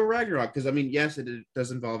gonna go with Thor Ragnarok because I mean, yes, it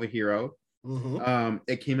does involve a hero. Mm-hmm.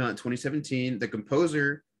 It came out in 2017. The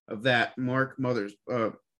composer of that, Mark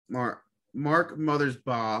Mothersbaugh,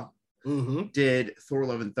 Mm-hmm. did Thor: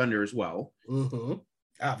 Love and Thunder as well. Mm-hmm.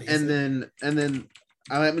 Obviously. And then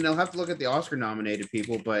I mean, I'll have to look at the Oscar nominated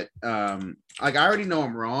people, but like I already know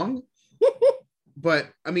I'm wrong. But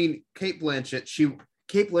I mean, Kate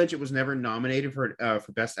Blanchett was never nominated for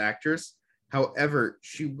Best Actress. However,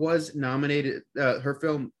 she was nominated. Her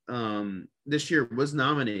film this year was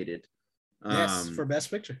nominated. Yes, for Best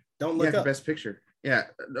Picture. Don't look up. For Best Picture. Yeah.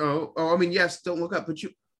 Oh, I mean, yes. Don't Look Up. But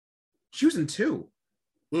she was in 2.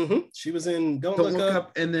 Mm-hmm. She was in Don't Look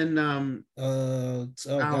Up, and then God,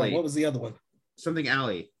 what was the other one? Something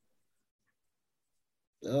Alley.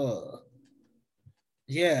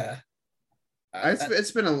 Yeah.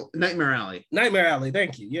 It's been a Nightmare Alley. Nightmare Alley.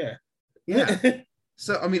 Thank you. Yeah. Yeah.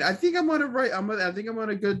 So I mean, I think I'm on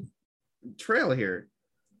a good trail here.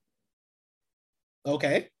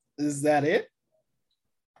 Okay. Is that it?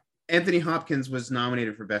 Anthony Hopkins was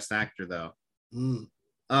nominated for Best Actor, though.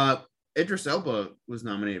 Idris Elba was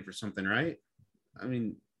nominated for something, right? I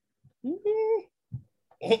mean,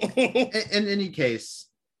 in any case,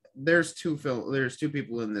 there's two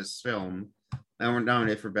people in this film that were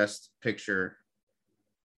nominated for Best Picture.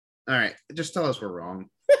 All right, just tell us we're wrong.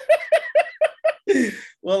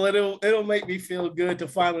 Well, it'll make me feel good to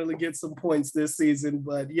finally get some points this season.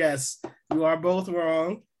 But yes, you are both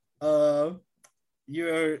wrong.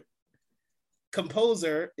 Your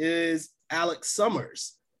composer is Alex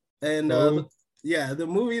Summers. And the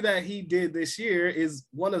movie that he did this year is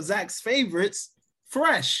one of Zach's favorites,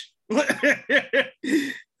 Fresh.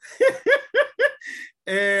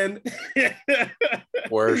 And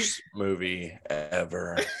worst movie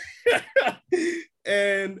ever.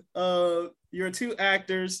 And your 2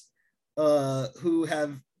 actors who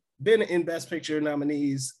have been in Best Picture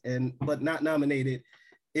nominees but not nominated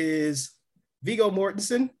is Viggo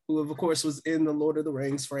Mortensen, who of course was in the Lord of the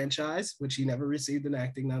Rings franchise, which he never received an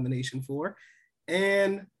acting nomination for.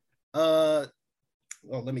 And let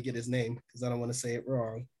me get his name because I don't want to say it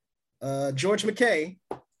wrong. George McKay,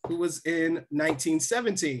 who was in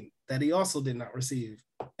 1917, that he also did not receive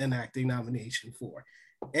an acting nomination for.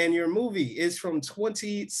 And your movie is from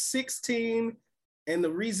 2016. And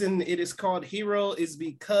the reason it is called Hero is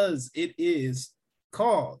because it is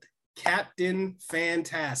called Captain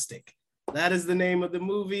Fantastic. That is the name of the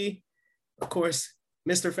movie. Of course,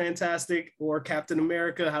 Mr. Fantastic or Captain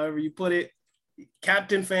America, however you put it.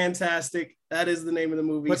 Captain Fantastic. That is the name of the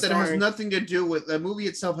movie. But that has nothing to do with the movie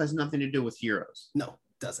itself. Has nothing to do with heroes. No,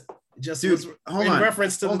 it doesn't. It just was in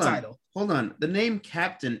reference to the title. Hold on. The name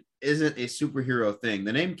Captain isn't a superhero thing.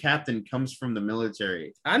 The name Captain comes from the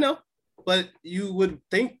military. I know, but you would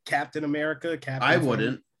think Captain America,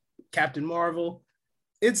 wouldn't. Captain Marvel.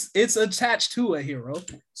 It's attached to a hero.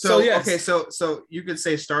 So yes. Okay, so you could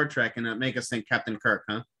say Star Trek and make us think Captain Kirk,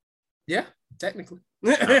 huh? Yeah, technically.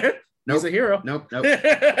 Nope. He's a hero. Nope.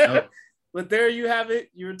 But there you have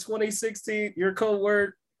it. Your 2016, your code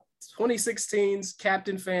word, 2016's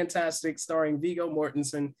Captain Fantastic, starring Viggo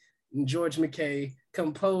Mortensen and George McKay,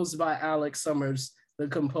 composed by Alex Summers, the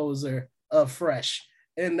composer of Fresh.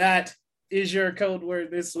 And that is your code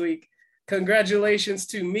word this week. Congratulations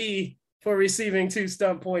to me for receiving 2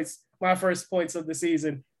 stump points, my first points of the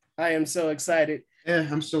season. I am so excited. Yeah,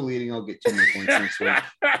 I'm still leading. I'll get 2 more points next week.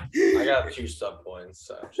 I got 2 stump points.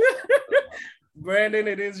 So. Brandon,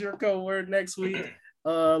 it is your code word next week.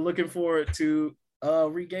 Looking forward to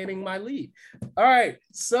regaining my lead. All right,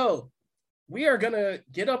 so we are gonna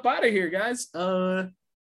get up out of here, guys.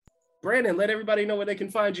 Brandon, let everybody know where they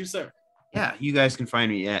can find you, sir. Yeah, you guys can find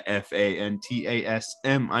me at FANTASMIC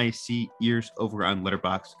ears over on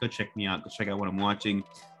Letterboxd. Go check me out. Go check out what I'm watching.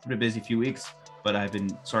 It's been a busy few weeks, but I've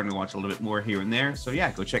been starting to watch a little bit more here and there. So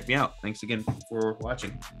yeah, go check me out. Thanks again for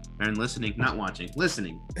watching and listening, not watching,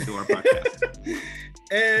 listening to our podcast.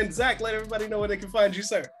 And Zach, let everybody know where they can find you,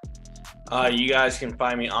 sir. You guys can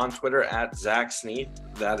find me on Twitter at Zach Sneath.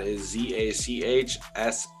 That is ZachSneath.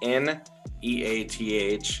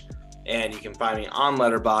 And you can find me on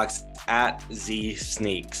Letterboxd at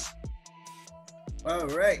ZSneaks. All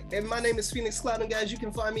right. And my name is Phoenix Cloud. And guys, you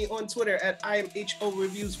can find me on Twitter at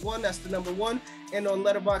IamHOReviews1. That's the number 1. And on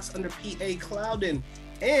Letterboxd under PA Clouden.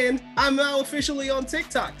 And I'm now officially on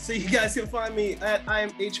TikTok. So you guys can find me at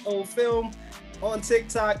IamHOFilm on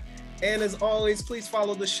TikTok. And as always, please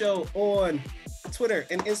follow the show on Twitter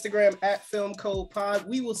and Instagram at FilmCodePod.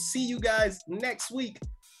 We will see you guys next week.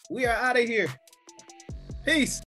 We are out of here. Peace.